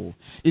people,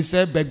 he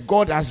said, but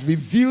God has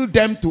revealed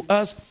them to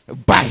us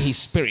by his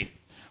Spirit.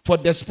 For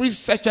the Spirit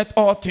searcheth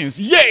all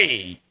things,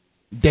 yea,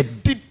 the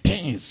deep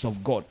things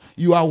of God.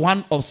 You are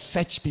one of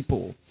such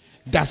people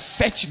that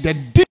search the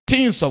deep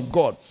things of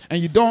God.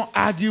 And you don't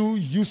argue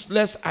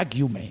useless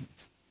argument.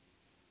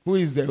 Who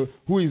is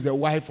the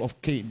wife of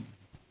Cain?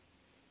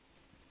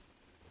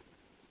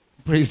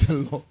 Praise the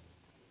Lord.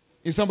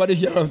 Is somebody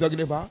here I'm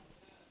talking about?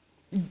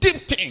 Deep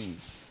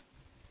things.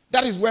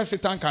 That is where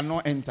Satan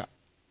cannot enter.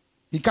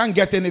 He can't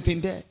get anything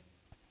there.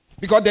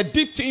 Because the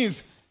deep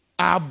things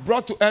are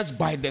brought to us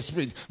by the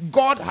Spirit.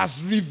 God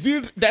has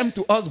revealed them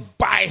to us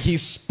by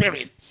his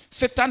Spirit.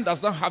 Satan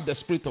does not have the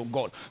Spirit of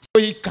God.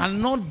 So he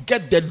cannot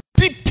get the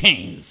deep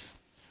things.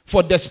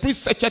 For the Spirit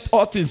searcheth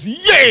all things.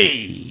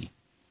 Yea!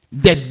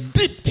 The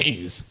deep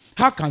things.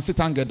 How can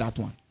Satan get that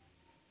one?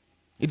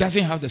 He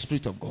doesn't have the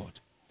Spirit of God.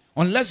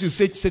 Unless you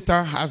say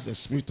Satan has the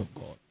Spirit of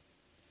God.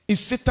 If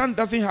Satan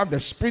doesn't have the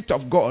Spirit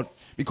of God,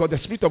 because the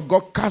Spirit of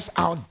God casts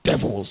out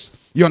devils.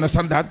 You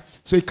understand that?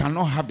 So he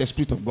cannot have the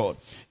Spirit of God.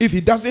 If he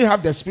doesn't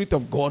have the Spirit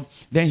of God,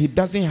 then he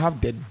doesn't have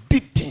the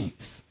deep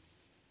things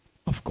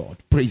of God.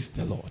 Praise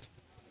the Lord.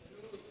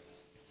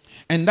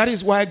 And that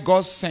is why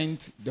God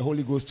sent the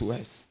Holy Ghost to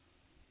us.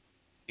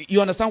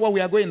 You understand where we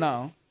are going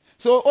now?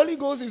 So Holy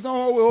Ghost is not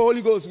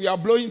Holy Ghost. We are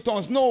blowing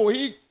tongues. No,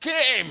 he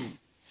came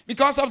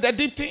because of the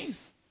deep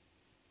things.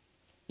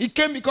 He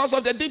came because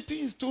of the deep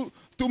things to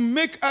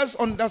make us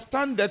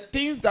understand the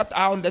things that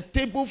are on the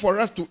table for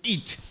us to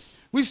eat,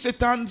 which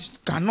Satan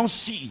cannot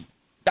see.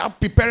 That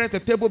prepareth a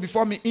table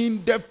before me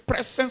in the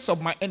presence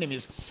of my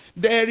enemies.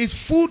 There is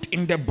food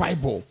in the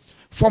Bible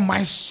for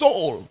my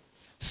soul.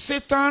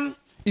 Satan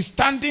is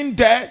standing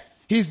there.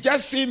 He's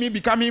just seeing me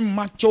becoming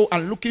macho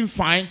and looking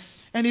fine.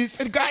 And he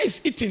said,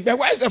 guys, eating. But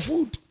where's the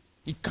food?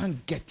 He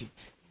can't get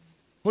it.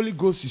 Holy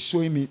Ghost is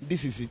showing me,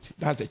 this is it.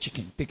 That's the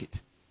chicken. Take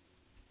it.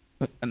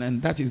 And then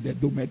that is the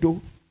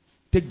domedo.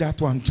 Take that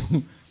one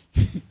too.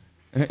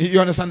 You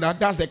understand that?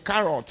 That's the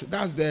carrot.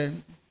 That's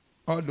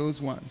all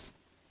those ones.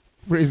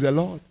 Praise the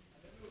Lord.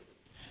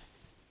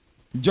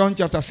 John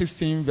chapter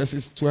 16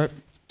 verses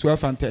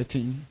 12 and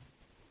 13.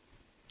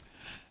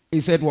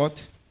 He said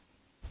what?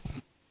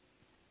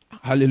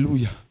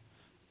 Hallelujah.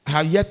 I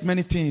have yet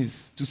many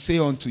things to say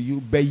unto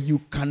you, but you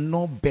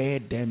cannot bear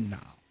them now.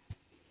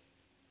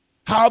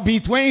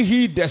 Howbeit, when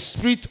he, the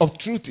Spirit of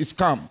truth, is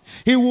come,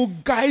 he will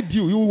guide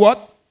you. He will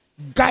what?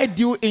 Guide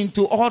you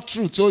into all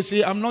truth. So you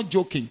say, I'm not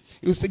joking.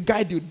 He will say,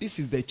 guide you. This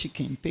is the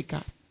chicken. Take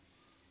it.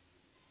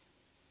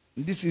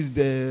 This is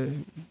the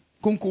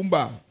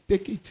cucumber.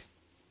 Take it.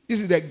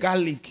 This is the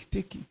garlic.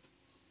 Take it.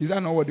 Is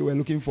that not what they were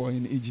looking for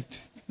in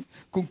Egypt?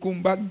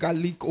 Cucumber,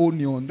 garlic,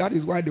 onion. That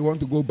is why they want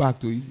to go back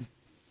to Egypt.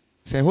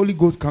 Say, Holy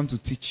Ghost come to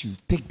teach you.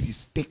 Take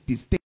this, take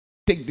this,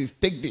 take this,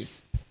 take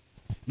this.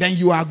 Then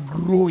you are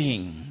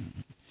growing.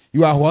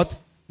 You are what?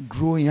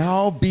 Growing.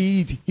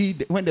 Howbeit,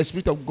 when the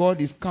Spirit of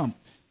God is come,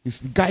 he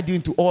guide you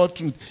into all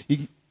truth.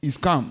 He is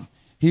come.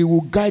 He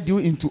will guide you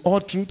into all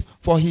truth,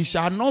 for he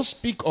shall not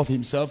speak of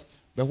himself,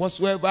 but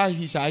whatsoever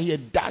he shall hear,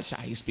 that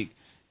shall he speak,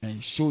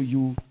 and show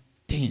you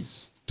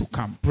things to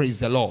come. Praise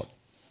the Lord.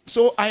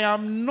 So I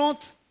am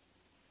not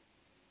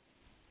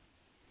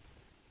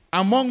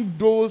among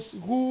those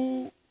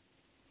who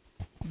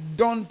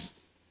don't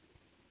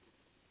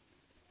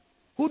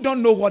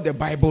know what the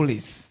Bible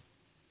is.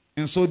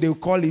 And so they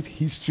call it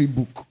history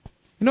book.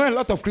 You know, a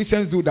lot of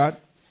Christians do that.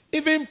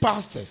 Even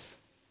pastors.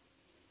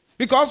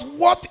 Because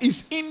what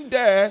is in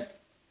there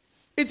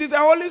It is the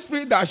Holy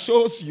Spirit that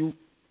shows you.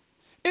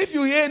 If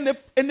you hear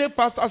any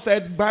pastor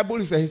said Bible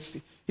is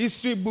a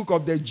history book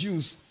of the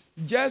Jews,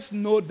 just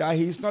know that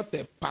he is not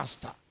a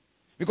pastor.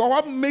 Because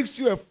what makes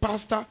you a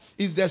pastor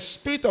is the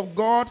Spirit of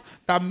God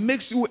that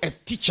makes you a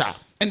teacher.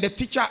 And the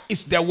teacher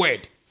is the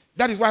word.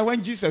 That is why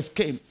when Jesus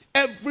came,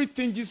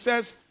 everything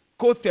Jesus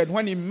quoted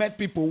when he met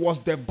people was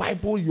the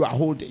Bible you are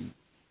holding.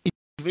 It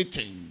is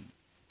written.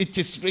 It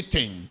is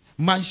written.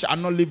 Man shall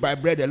not live by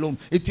bread alone.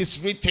 It is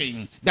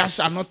written. Thou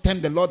shalt not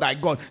tempt the Lord thy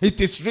God. It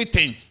is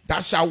written.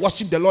 Thou shalt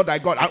worship the Lord thy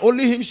God. And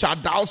only him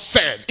shalt thou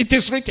serve. It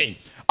is written.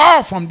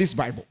 All from this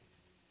Bible.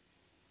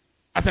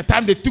 At the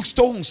time they took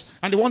stones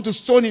and they want to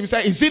stone him, he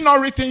said, is it not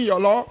written in your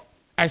law?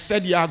 I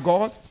said, you are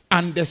God,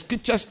 and the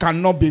scriptures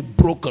cannot be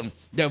broken.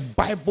 The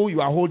Bible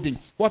you are holding,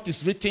 what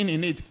is written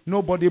in it,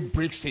 nobody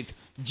breaks it.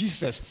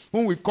 Jesus,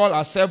 whom we call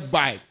ourselves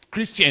by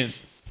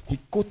Christians, he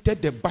quoted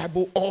the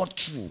Bible all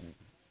through.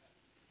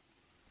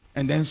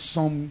 And then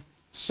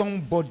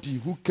somebody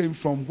who came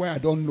from where I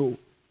don't know,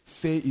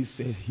 say it's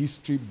a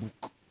history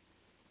book.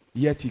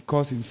 Yet he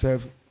calls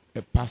himself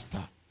a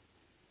pastor.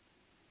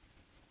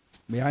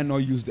 May I not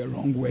use the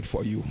wrong word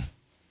for you.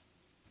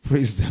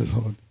 Praise the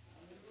Lord.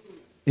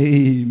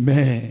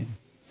 Amen.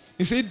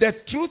 You see, the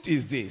truth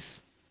is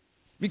this.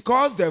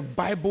 Because the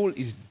Bible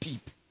is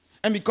deep,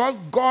 and because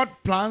God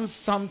plans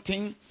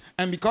something,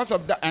 and because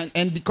of that,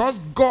 and because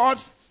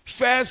God's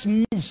first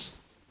moves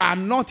are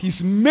not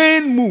his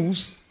main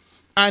moves,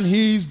 and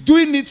he is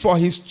doing it for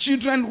his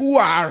children who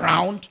are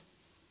around,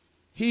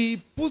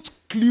 he puts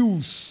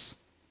clues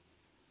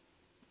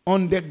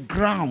on the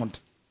ground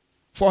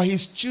for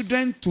his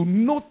children to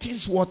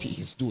notice what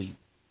he is doing.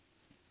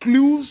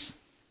 Clues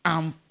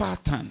and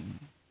pattern.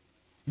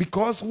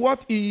 Because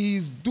what he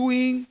is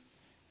doing,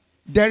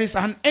 there is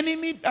an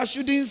enemy that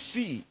shouldn't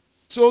see.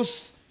 So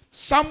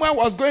Samuel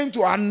was going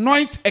to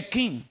anoint a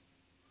king.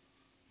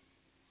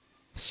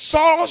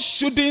 Saul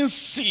shouldn't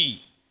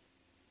see.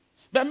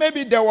 But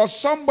maybe there was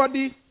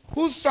somebody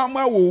who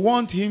Samuel will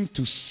want him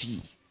to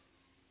see.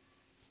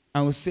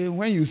 I will say,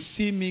 when you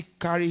see me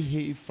carry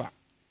heifer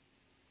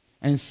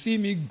and see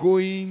me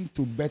going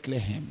to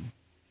Bethlehem,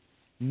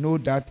 know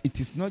that it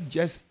is not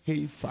just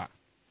heifer.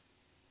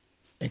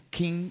 A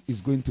king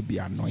is going to be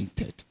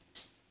anointed.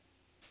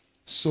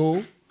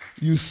 So,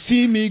 you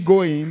see me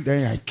going,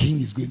 then a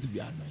king is going to be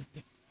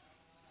anointed.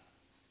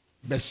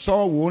 But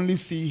Saul will only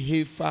see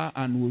heifer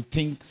and will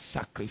think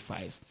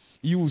sacrifice.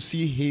 You will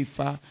see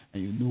heifer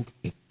and you know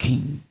a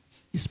king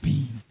is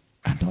being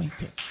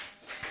anointed.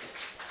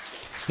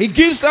 He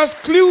gives us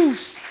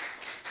clues.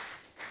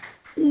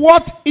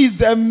 What is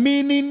the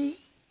meaning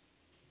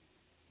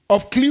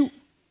of clue?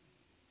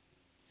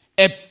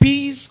 A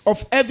piece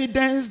of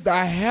evidence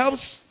that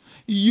helps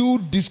you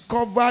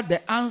discover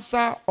the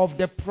answer of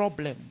the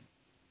problem.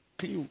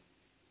 Clue.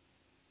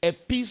 A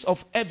piece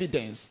of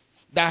evidence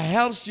that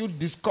helps you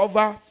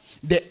discover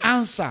the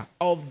answer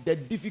of the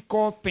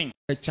difficult thing.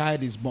 A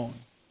child is born.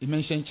 He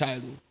mentioned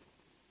child.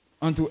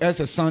 Unto us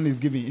a son is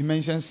given. He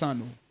mentioned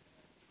son.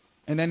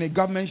 And then the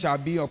government shall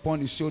be upon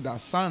his shoulder.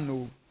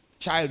 Son,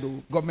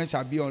 child, government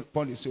shall be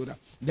upon his shoulder.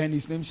 Then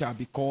his name shall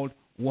be called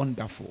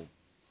Wonderful.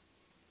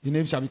 His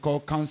name shall be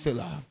called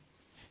Counselor.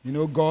 You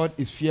know, God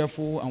is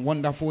fearful and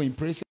wonderful in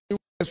praise.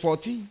 Verse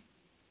 14.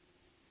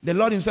 The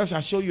Lord himself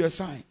shall show you a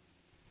sign.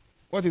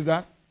 What is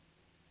that?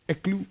 A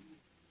clue.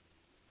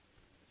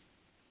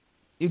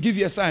 He'll give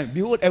you a sign.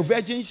 Behold, a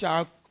virgin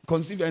shall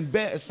conceive and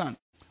bear a son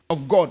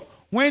of God.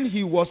 When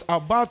he was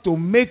about to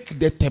make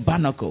the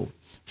tabernacle,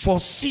 for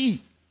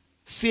see,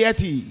 saith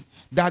he,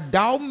 that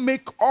thou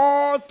make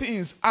all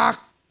things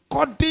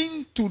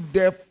according to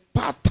the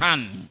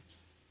pattern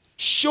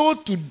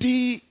showed to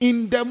thee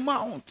in the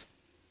mount.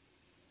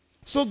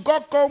 So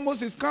God called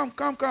Moses, come.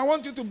 I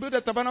want you to build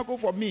a tabernacle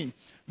for me.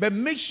 But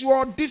make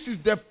sure this is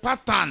the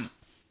pattern.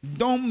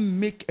 Don't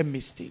make a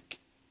mistake.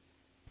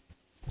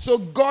 So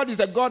God is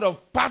a God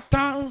of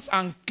patterns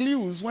and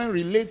clues when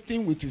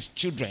relating with his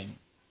children.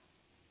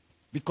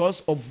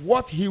 Because of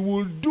what he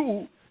will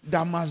do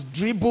that must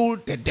dribble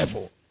the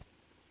devil.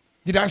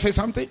 Did I say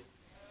something?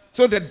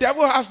 So the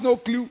devil has no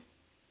clue.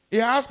 He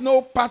has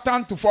no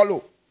pattern to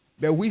follow.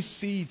 But we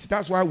see it.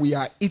 That's why we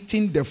are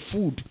eating the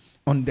food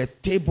on the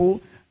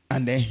table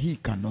and then he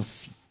cannot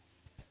see.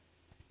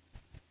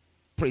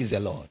 Praise the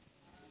Lord.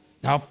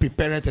 Thou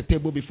preparest a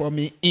table before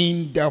me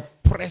in the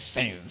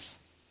presence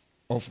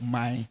of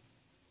my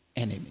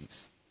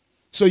enemies.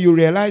 So you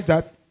realize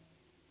that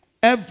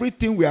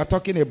everything we are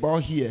talking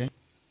about here,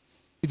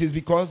 it is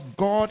because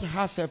God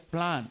has a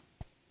plan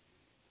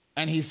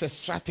and he's a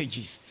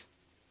strategist.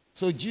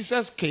 So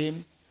Jesus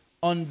came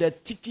on the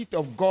ticket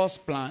of God's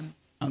plan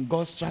and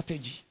God's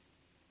strategy.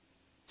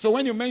 So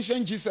when you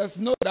mention Jesus,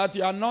 know that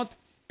you are not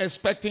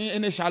expecting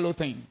any shallow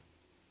thing.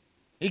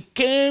 He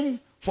came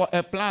for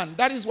a plan.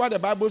 That is what the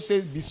Bible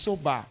says, be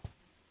sober,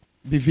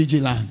 be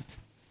vigilant.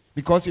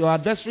 Because your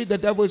adversary, the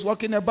devil, is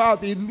walking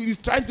about. He's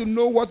trying to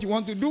know what you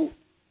want to do.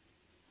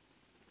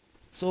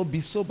 So be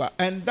sober.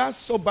 And that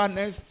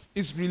soberness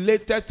is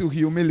related to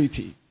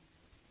humility.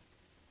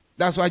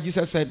 That's why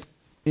Jesus said,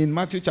 In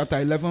Matthew chapter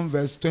 11,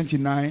 verse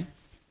 29,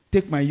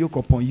 take my yoke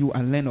upon you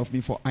and learn of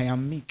me, for I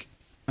am meek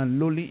and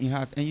lowly in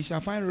heart, and you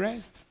shall find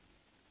rest.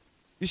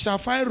 You shall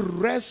find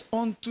rest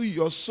unto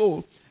your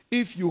soul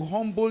if you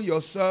humble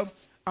yourself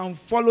and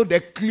follow the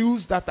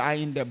clues that are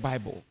in the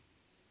Bible.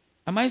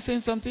 Am I saying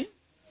something?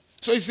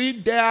 So you see,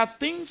 there are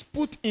things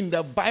put in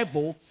the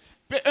Bible.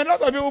 A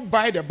lot of people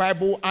buy the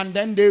Bible and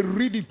then they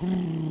read it,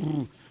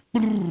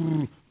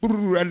 and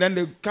then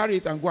they carry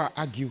it and go and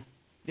argue.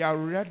 They are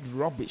red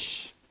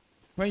rubbish.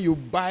 When you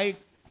buy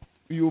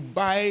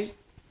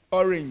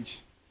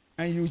orange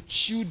and you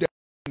chew the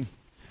and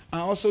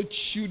also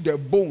chew the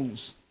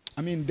bones,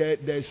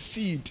 the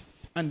seed,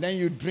 and then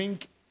you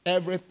drink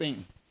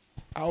everything,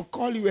 I'll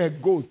call you a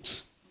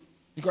goat.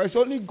 Because it's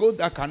only goat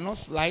that cannot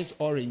slice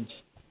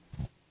orange.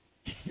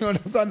 You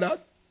understand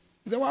that?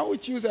 He said, why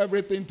would choose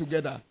everything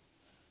together?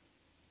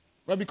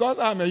 But because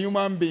I'm a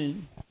human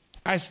being,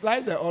 I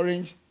slice the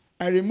orange,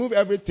 I remove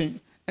everything,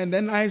 and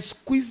then I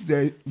squeeze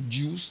the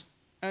juice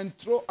and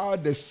throw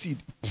out the seed.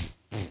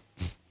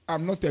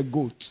 I'm not a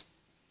goat.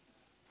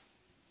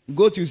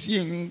 Goat, you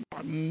see,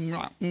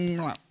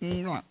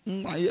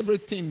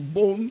 everything,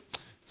 bone,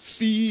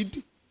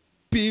 seed,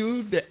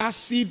 peel, the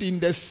acid in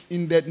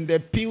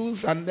the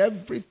peels and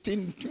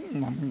everything.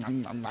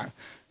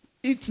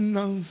 It's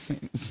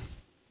nonsense.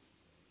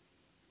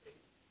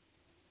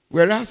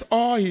 Whereas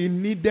all he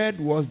needed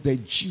was the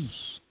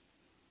juice.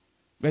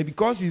 But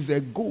because he's a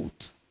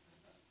goat,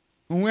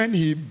 when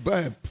he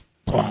burp,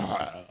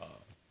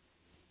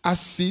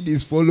 acid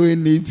is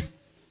following it,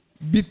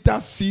 bitter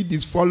seed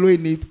is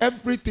following it,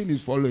 everything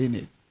is following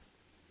it.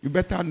 You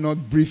better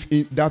not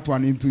breathe that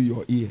one into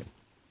your ear,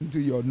 into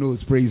your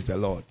nose. Praise the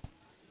Lord.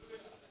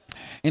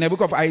 In the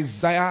book of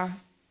Isaiah,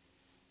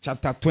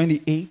 chapter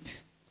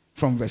 28,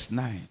 from verse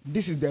 9,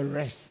 this is the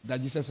rest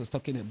that Jesus was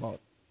talking about.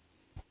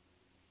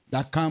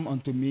 That come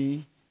unto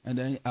me, and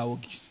then I will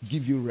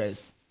give you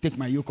rest. Take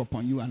my yoke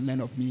upon you and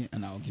learn of me,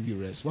 and I will give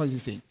you rest. What is he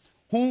saying?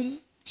 Whom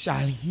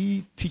shall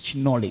he teach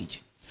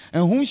knowledge?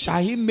 And whom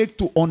shall he make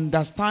to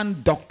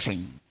understand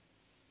doctrine?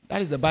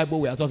 That is the Bible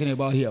we are talking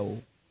about here. Oh.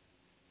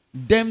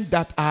 Them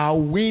that are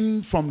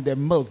weaned from the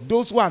milk,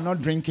 those who are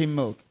not drinking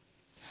milk,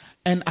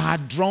 and are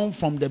drawn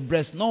from the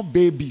breast, not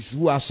babies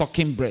who are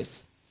sucking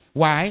breast.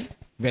 Why?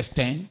 Verse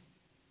 10.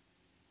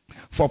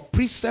 For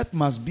precept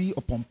must be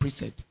upon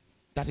precept.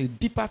 That is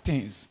deeper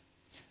things.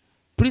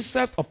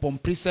 Precept upon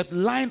precept,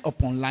 line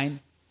upon line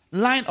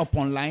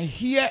upon line,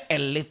 here a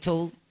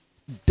little,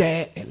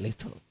 there a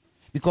little.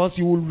 Because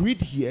you will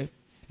read here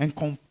and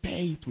compare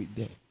it with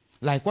there.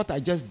 Like what I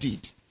just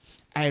did.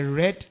 I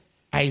read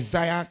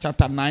Isaiah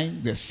chapter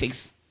 9, verse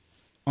 6.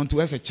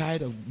 Unto us a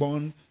child is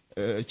born,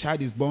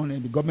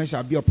 and the government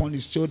shall be upon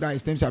his shoulder.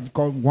 His name shall be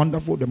called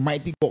Wonderful, the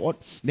Mighty God.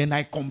 Then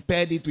I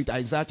compared it with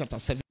Isaiah chapter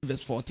 7,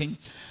 verse 14.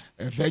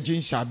 A virgin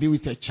shall be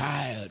with a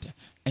child,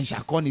 and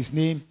shall call his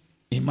name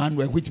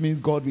Emmanuel, which means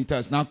God with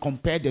us. Now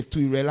compare the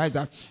two, you realize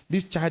that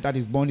this child that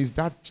is born is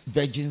that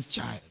virgin's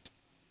child.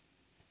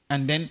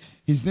 And then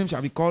his name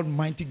shall be called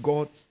Mighty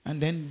God. And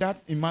then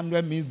that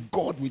Emmanuel means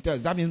God with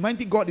us. That means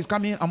Mighty God is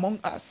coming among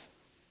us.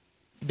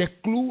 The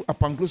clue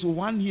upon clue. So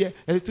one here,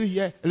 a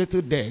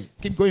little there.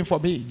 Keep going for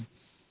me.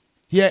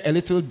 Here a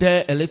little,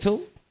 there a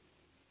little.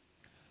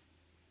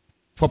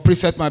 For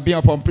precept might be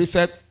upon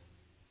precept.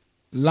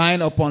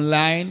 Line upon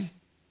line.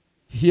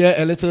 Here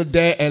a little,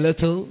 there a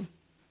little.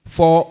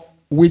 For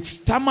with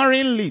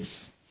stammering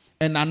lips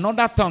and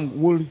another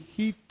tongue will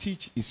he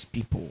teach his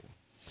people.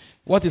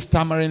 What is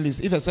stammering lips?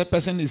 If a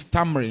person is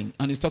stammering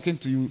and is talking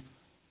to you,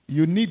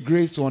 you need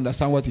grace to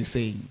understand what he's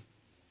saying.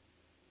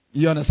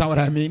 You understand what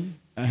I mean?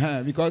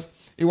 Because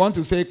he wants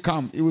to say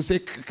come, he will say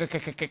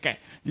k.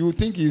 You will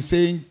think he's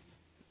saying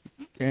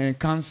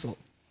cancel.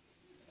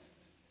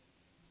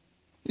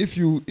 If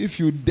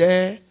you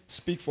dare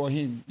speak for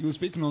him, you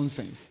speak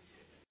nonsense.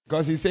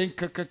 Because he's saying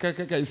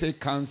he say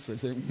cancel.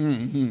 Say,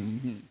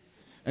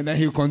 And then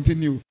he'll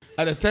continue.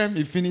 At the time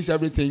he finished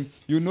everything,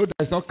 you know that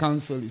it's not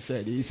cancel, he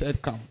said. He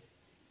said come.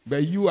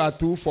 But you are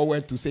too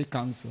forward to say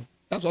cancel.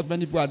 That's what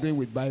many people are doing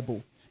with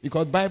Bible.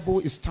 Because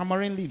Bible is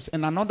stammering lips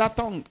and another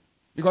tongue.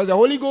 Because the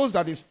Holy Ghost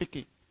that is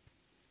speaking.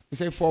 He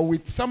said, for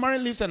with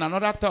stammering lips and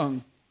another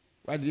tongue.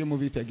 Why did you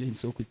move it again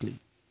so quickly?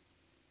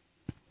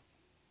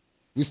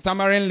 With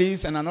stammering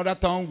lips and another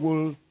tongue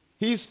will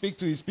he speak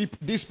to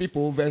these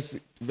people, verse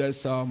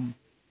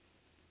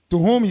to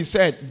whom he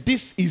said,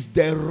 this is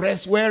the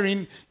rest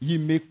wherein ye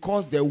may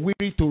cause the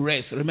weary to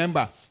rest.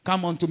 Remember,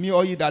 come unto me,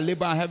 all ye that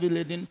labor and heavy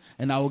laden,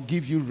 and I will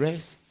give you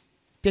rest.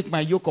 Take my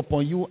yoke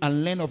upon you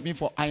and learn of me,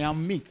 for I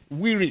am meek,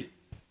 weary,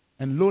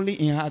 and lowly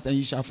in heart, and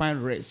you shall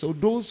find rest. So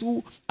those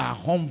who are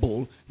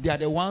humble, they are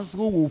the ones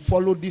who will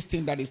follow this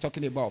thing that he's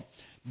talking about.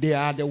 They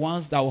are the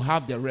ones that will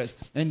have the rest.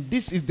 And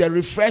this is the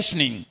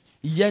refreshing,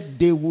 yet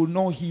they will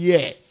not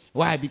hear.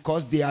 Why?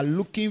 Because they are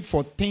looking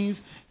for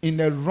things in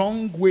the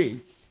wrong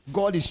way.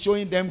 God is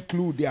showing them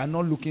clue. They are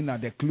not looking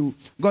at the clue.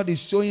 God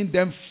is showing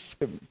them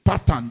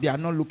pattern. They are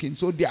not looking.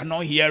 So they are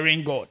not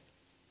hearing God.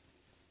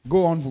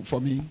 Go on for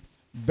me.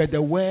 But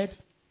the word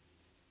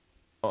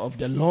of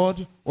the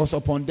Lord was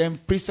upon them,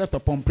 precept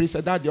upon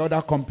precept. That's the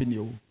other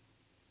company.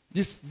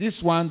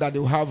 This one that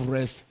will have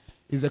rest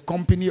is a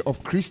company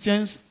of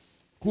Christians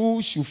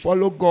who should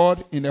follow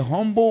God in a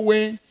humble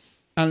way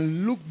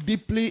and look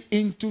deeply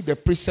into the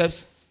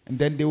precepts, and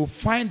then they will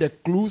find the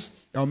clues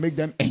that will make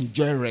them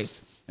enjoy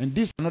rest. And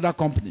this is another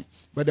company.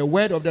 But the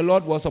word of the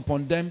Lord was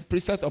upon them,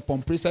 precept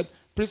upon precept,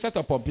 precept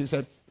upon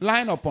precept,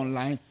 line upon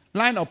line,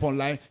 line upon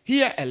line,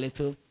 here a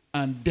little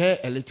and there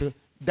a little,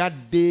 that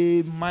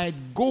they might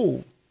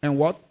go and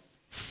what?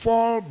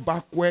 Fall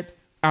backward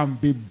and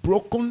be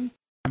broken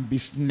and be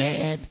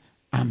snared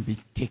and be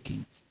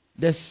taken.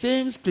 The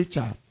same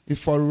scripture is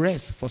for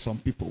rest for some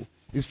people.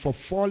 It's for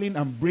falling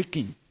and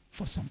breaking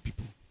for some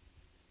people.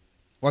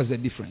 What's the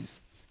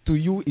difference? To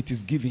you it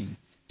is given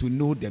to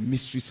know the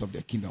mysteries of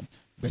the kingdom.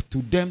 But to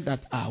them that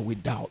are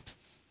without,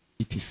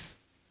 it is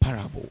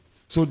parable.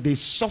 So they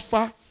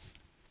suffer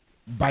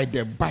by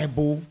the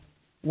Bible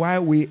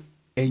while we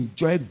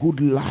enjoy good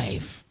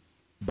life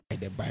by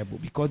the Bible.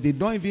 Because they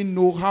don't even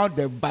know how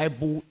the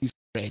Bible is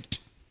read.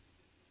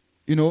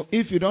 You know,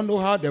 if you don't know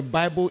how the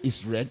Bible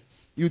is read,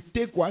 you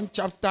take one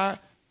chapter,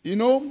 you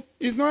know,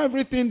 it's not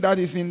everything that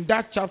is in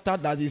that chapter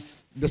that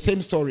is the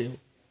same story.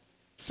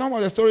 Some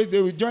of the stories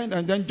they will join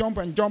and then jump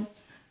and jump.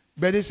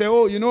 But they say,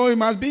 oh, you know, it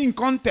must be in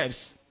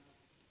context.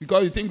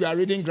 Because you think we are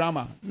reading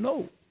grammar.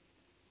 No.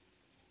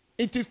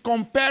 It is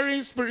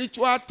comparing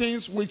spiritual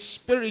things with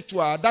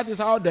spiritual. That is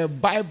how the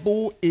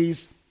Bible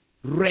is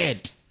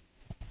read.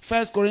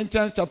 1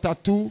 Corinthians chapter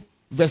 2,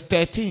 verse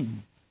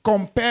 13.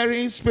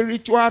 Comparing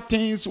spiritual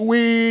things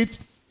with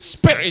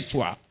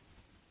spiritual.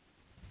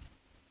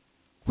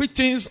 Which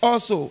things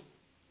also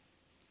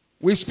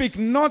we speak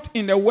not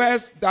in the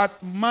words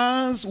that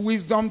man's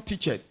wisdom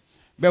teacheth,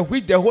 but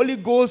which the Holy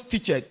Ghost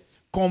teacheth,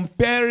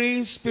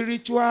 comparing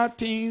spiritual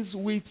things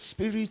with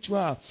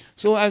spiritual.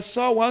 So I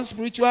saw one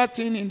spiritual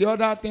thing in the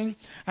other thing.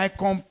 I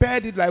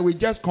compared it like we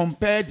just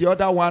compared the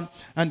other one,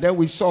 and then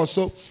we saw.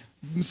 So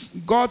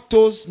God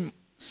told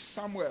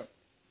Samuel,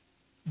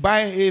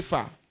 by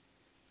Ephah,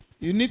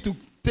 you need to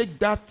take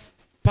that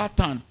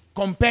pattern,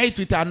 compare it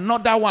with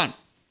another one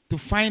to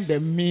find the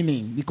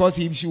meaning. Because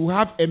if you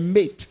have a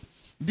mate,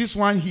 this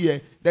one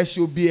here, there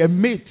should be a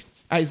mate.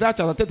 Isaiah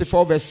chapter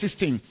 34, verse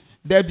 16.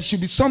 There should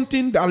be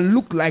something that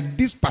look like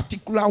this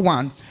particular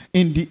one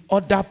in the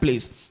other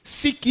place.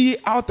 Seek ye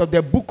out of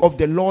the book of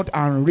the Lord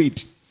and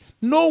read.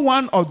 No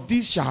one of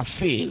these shall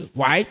fail.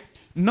 Why?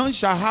 None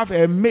shall have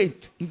a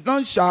mate.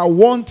 None shall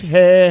want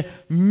her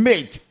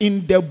mate.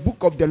 In the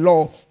book of the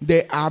law,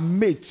 there are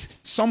mates.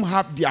 Some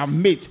have their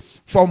mate.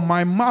 From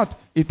my mouth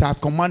it had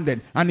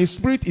commanded, and his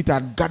spirit it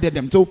had gathered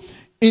them. So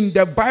in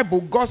the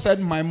Bible, God said,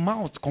 my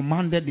mouth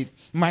commanded it.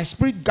 My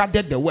spirit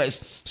gathered the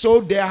words. So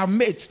they are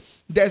mates.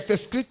 There's a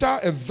scripture,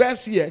 a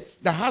verse here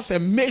that has a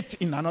mate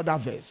in another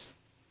verse.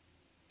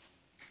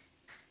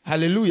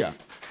 Hallelujah.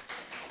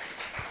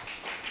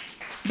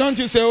 Don't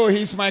you say, oh,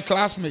 he's my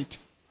classmate.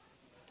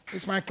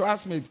 He's my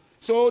classmate.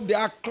 So there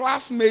are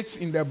classmates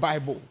in the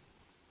Bible.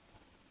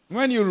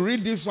 When you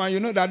read this one, you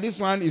know that this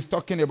one is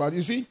talking about,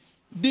 you see,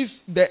 this,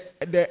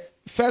 the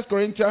 1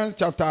 Corinthians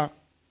chapter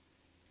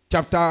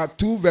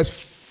 2,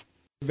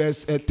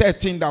 verse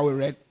 13 that we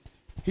read.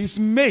 His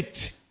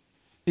mate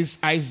is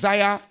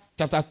Isaiah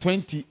chapter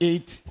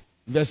 28,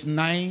 verse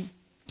 9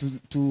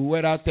 to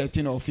whether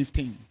 13 or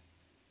 15.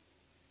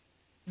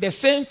 The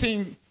same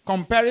thing,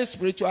 comparing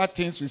spiritual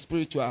things with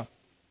spiritual.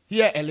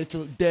 Here a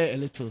little, there a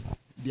little.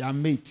 They are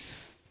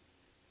mates.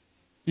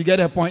 You get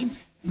the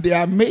point? They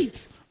are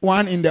mates.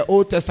 One in the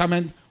Old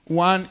Testament,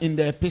 one in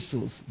the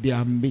epistles. They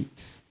are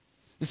mates.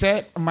 He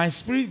said, my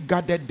spirit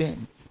gathered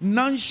them.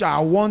 None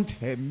shall want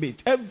her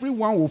mate.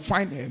 Everyone will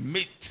find her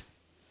mate.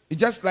 It's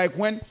just like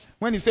when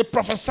he said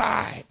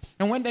prophesy.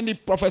 And when then he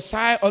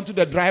prophesied unto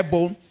the dry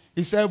bone,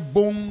 he said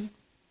bone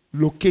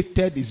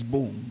located his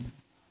bone.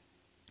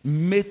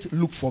 Mate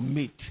look for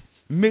mate.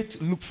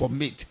 Mate look for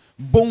mate.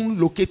 Bone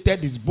located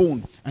his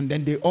bone. And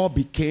then they all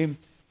became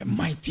a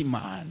mighty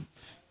man.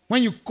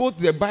 When you quote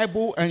the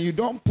Bible and you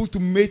don't put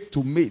mate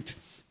to mate,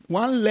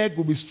 one leg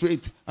will be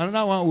straight,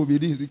 another one will be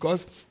this.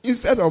 Because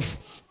instead of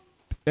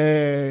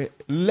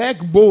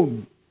leg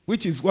bone,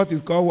 which is what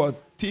is called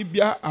what?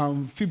 Tibia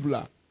and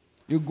fibula,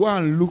 you go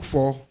and look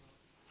for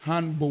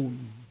hand bone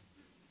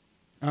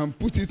and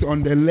put it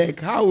on the leg.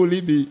 How will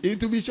it be?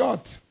 It will be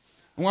short.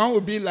 One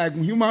will be like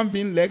human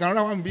being leg,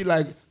 another one will be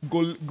like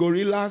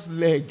gorilla's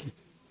leg.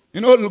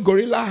 You know,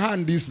 gorilla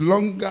hand is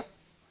longer.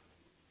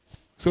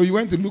 So you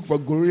went to look for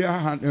gorilla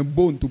hand and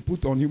bone to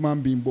put on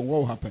human being bone. What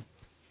will happen?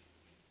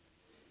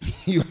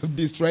 You have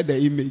destroyed the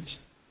image.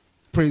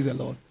 Praise the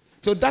Lord.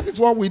 So that is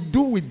what we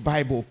do with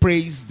Bible.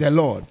 Praise the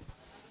Lord.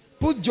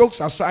 Put jokes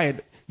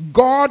aside.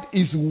 God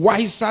is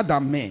wiser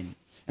than men.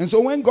 And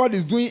so when God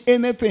is doing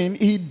anything,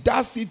 he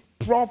does it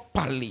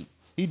properly.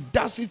 He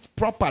does it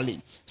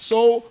properly.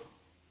 So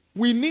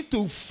we need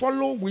to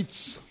follow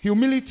with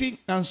humility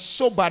and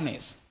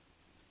soberness.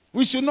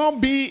 We should not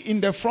be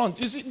in the front.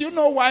 You see, do you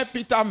know why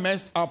Peter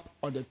messed up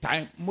all the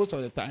time? Most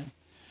of the time.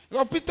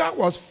 Because Peter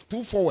was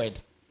too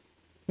forward.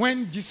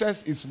 when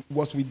Jesus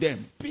was with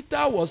them,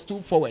 Peter was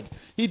too forward.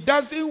 He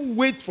doesn't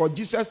wait for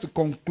Jesus to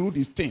conclude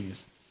his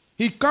things.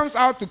 He comes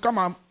out to come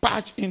and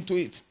patch into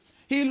it.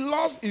 He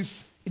lost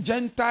his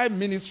Gentile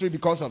ministry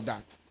because of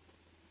that.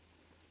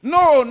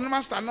 No,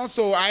 master, not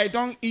so. I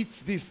don't eat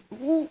this.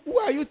 Who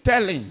are you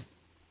telling?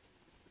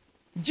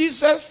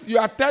 Jesus, you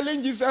are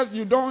telling Jesus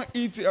you don't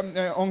eat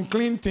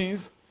unclean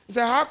things. He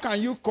said, how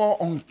can you call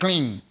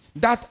unclean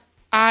that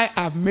I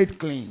have made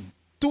clean?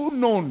 Too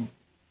known.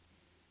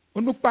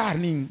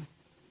 Onupaning.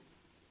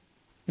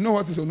 You know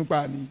what is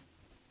onupaning?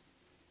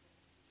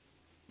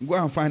 Go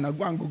and find out.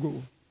 Go and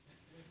Google.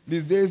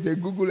 These days they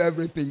Google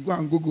everything. Go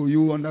and Google.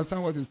 You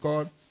understand what is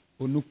called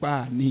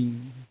onupaning.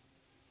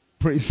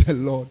 Praise the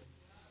Lord.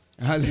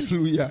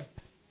 Hallelujah.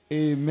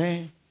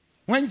 Amen.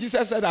 When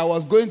Jesus said, I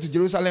was going to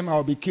Jerusalem, I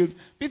will be killed,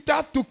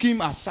 Peter took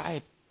him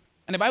aside.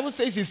 And the Bible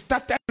says he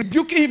started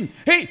rebuking him.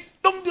 Hey,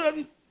 don't do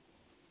that.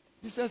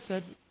 Jesus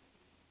said,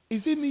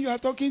 is it me you are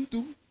talking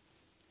to?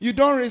 You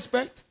don't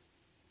respect?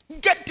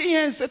 Get in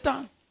here,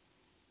 Satan.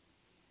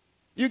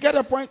 You get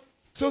the point?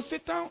 So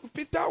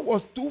Peter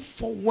was too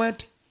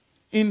forward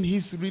in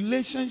his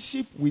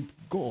relationship with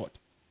God,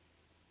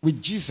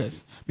 with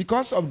Jesus.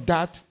 Because of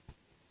that,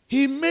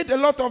 he made a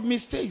lot of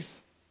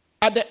mistakes.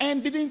 At the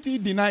end, didn't he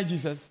deny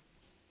Jesus?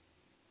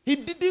 He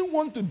didn't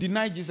want to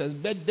deny Jesus,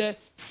 but the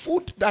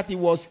food that he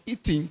was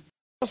eating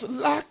was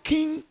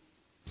lacking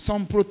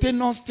some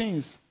proteinous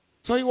things.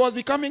 So he was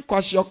becoming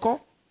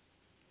kwashiorkor,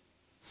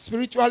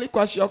 spiritually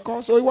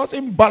kwashiorkor. So he was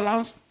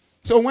imbalanced.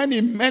 So when he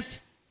met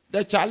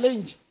the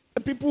challenge,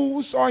 the people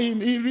who saw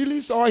him, he really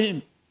saw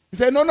him. He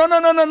said, no.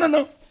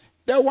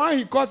 The one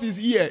he cut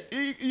his ear.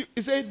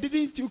 He said,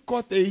 didn't you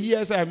cut the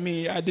ears at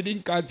me? I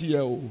didn't cut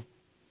ear.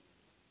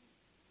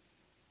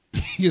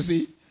 You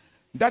see,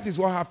 that is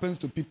what happens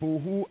to people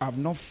who have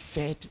not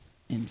fed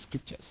in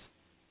scriptures.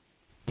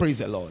 Praise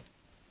the Lord.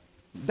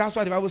 That's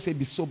why the Bible says,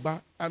 be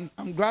sober.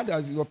 I'm glad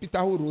that it was Peter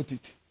who wrote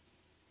it.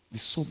 Be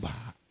sober.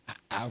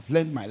 I've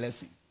learned my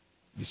lesson.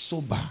 Be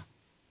sober.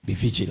 Be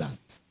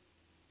vigilant.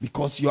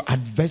 Because your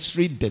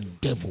adversary, the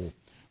devil,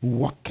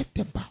 walketh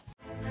about.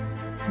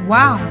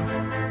 Wow,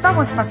 that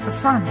was Pastor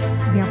Franz,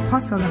 the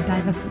Apostle of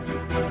Diversity.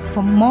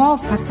 For more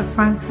of Pastor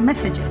Franz's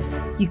messages,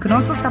 you can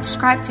also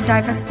subscribe to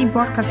Diversity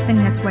Broadcasting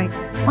Network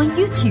on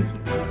YouTube.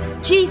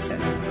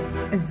 Jesus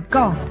is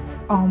God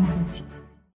Almighty.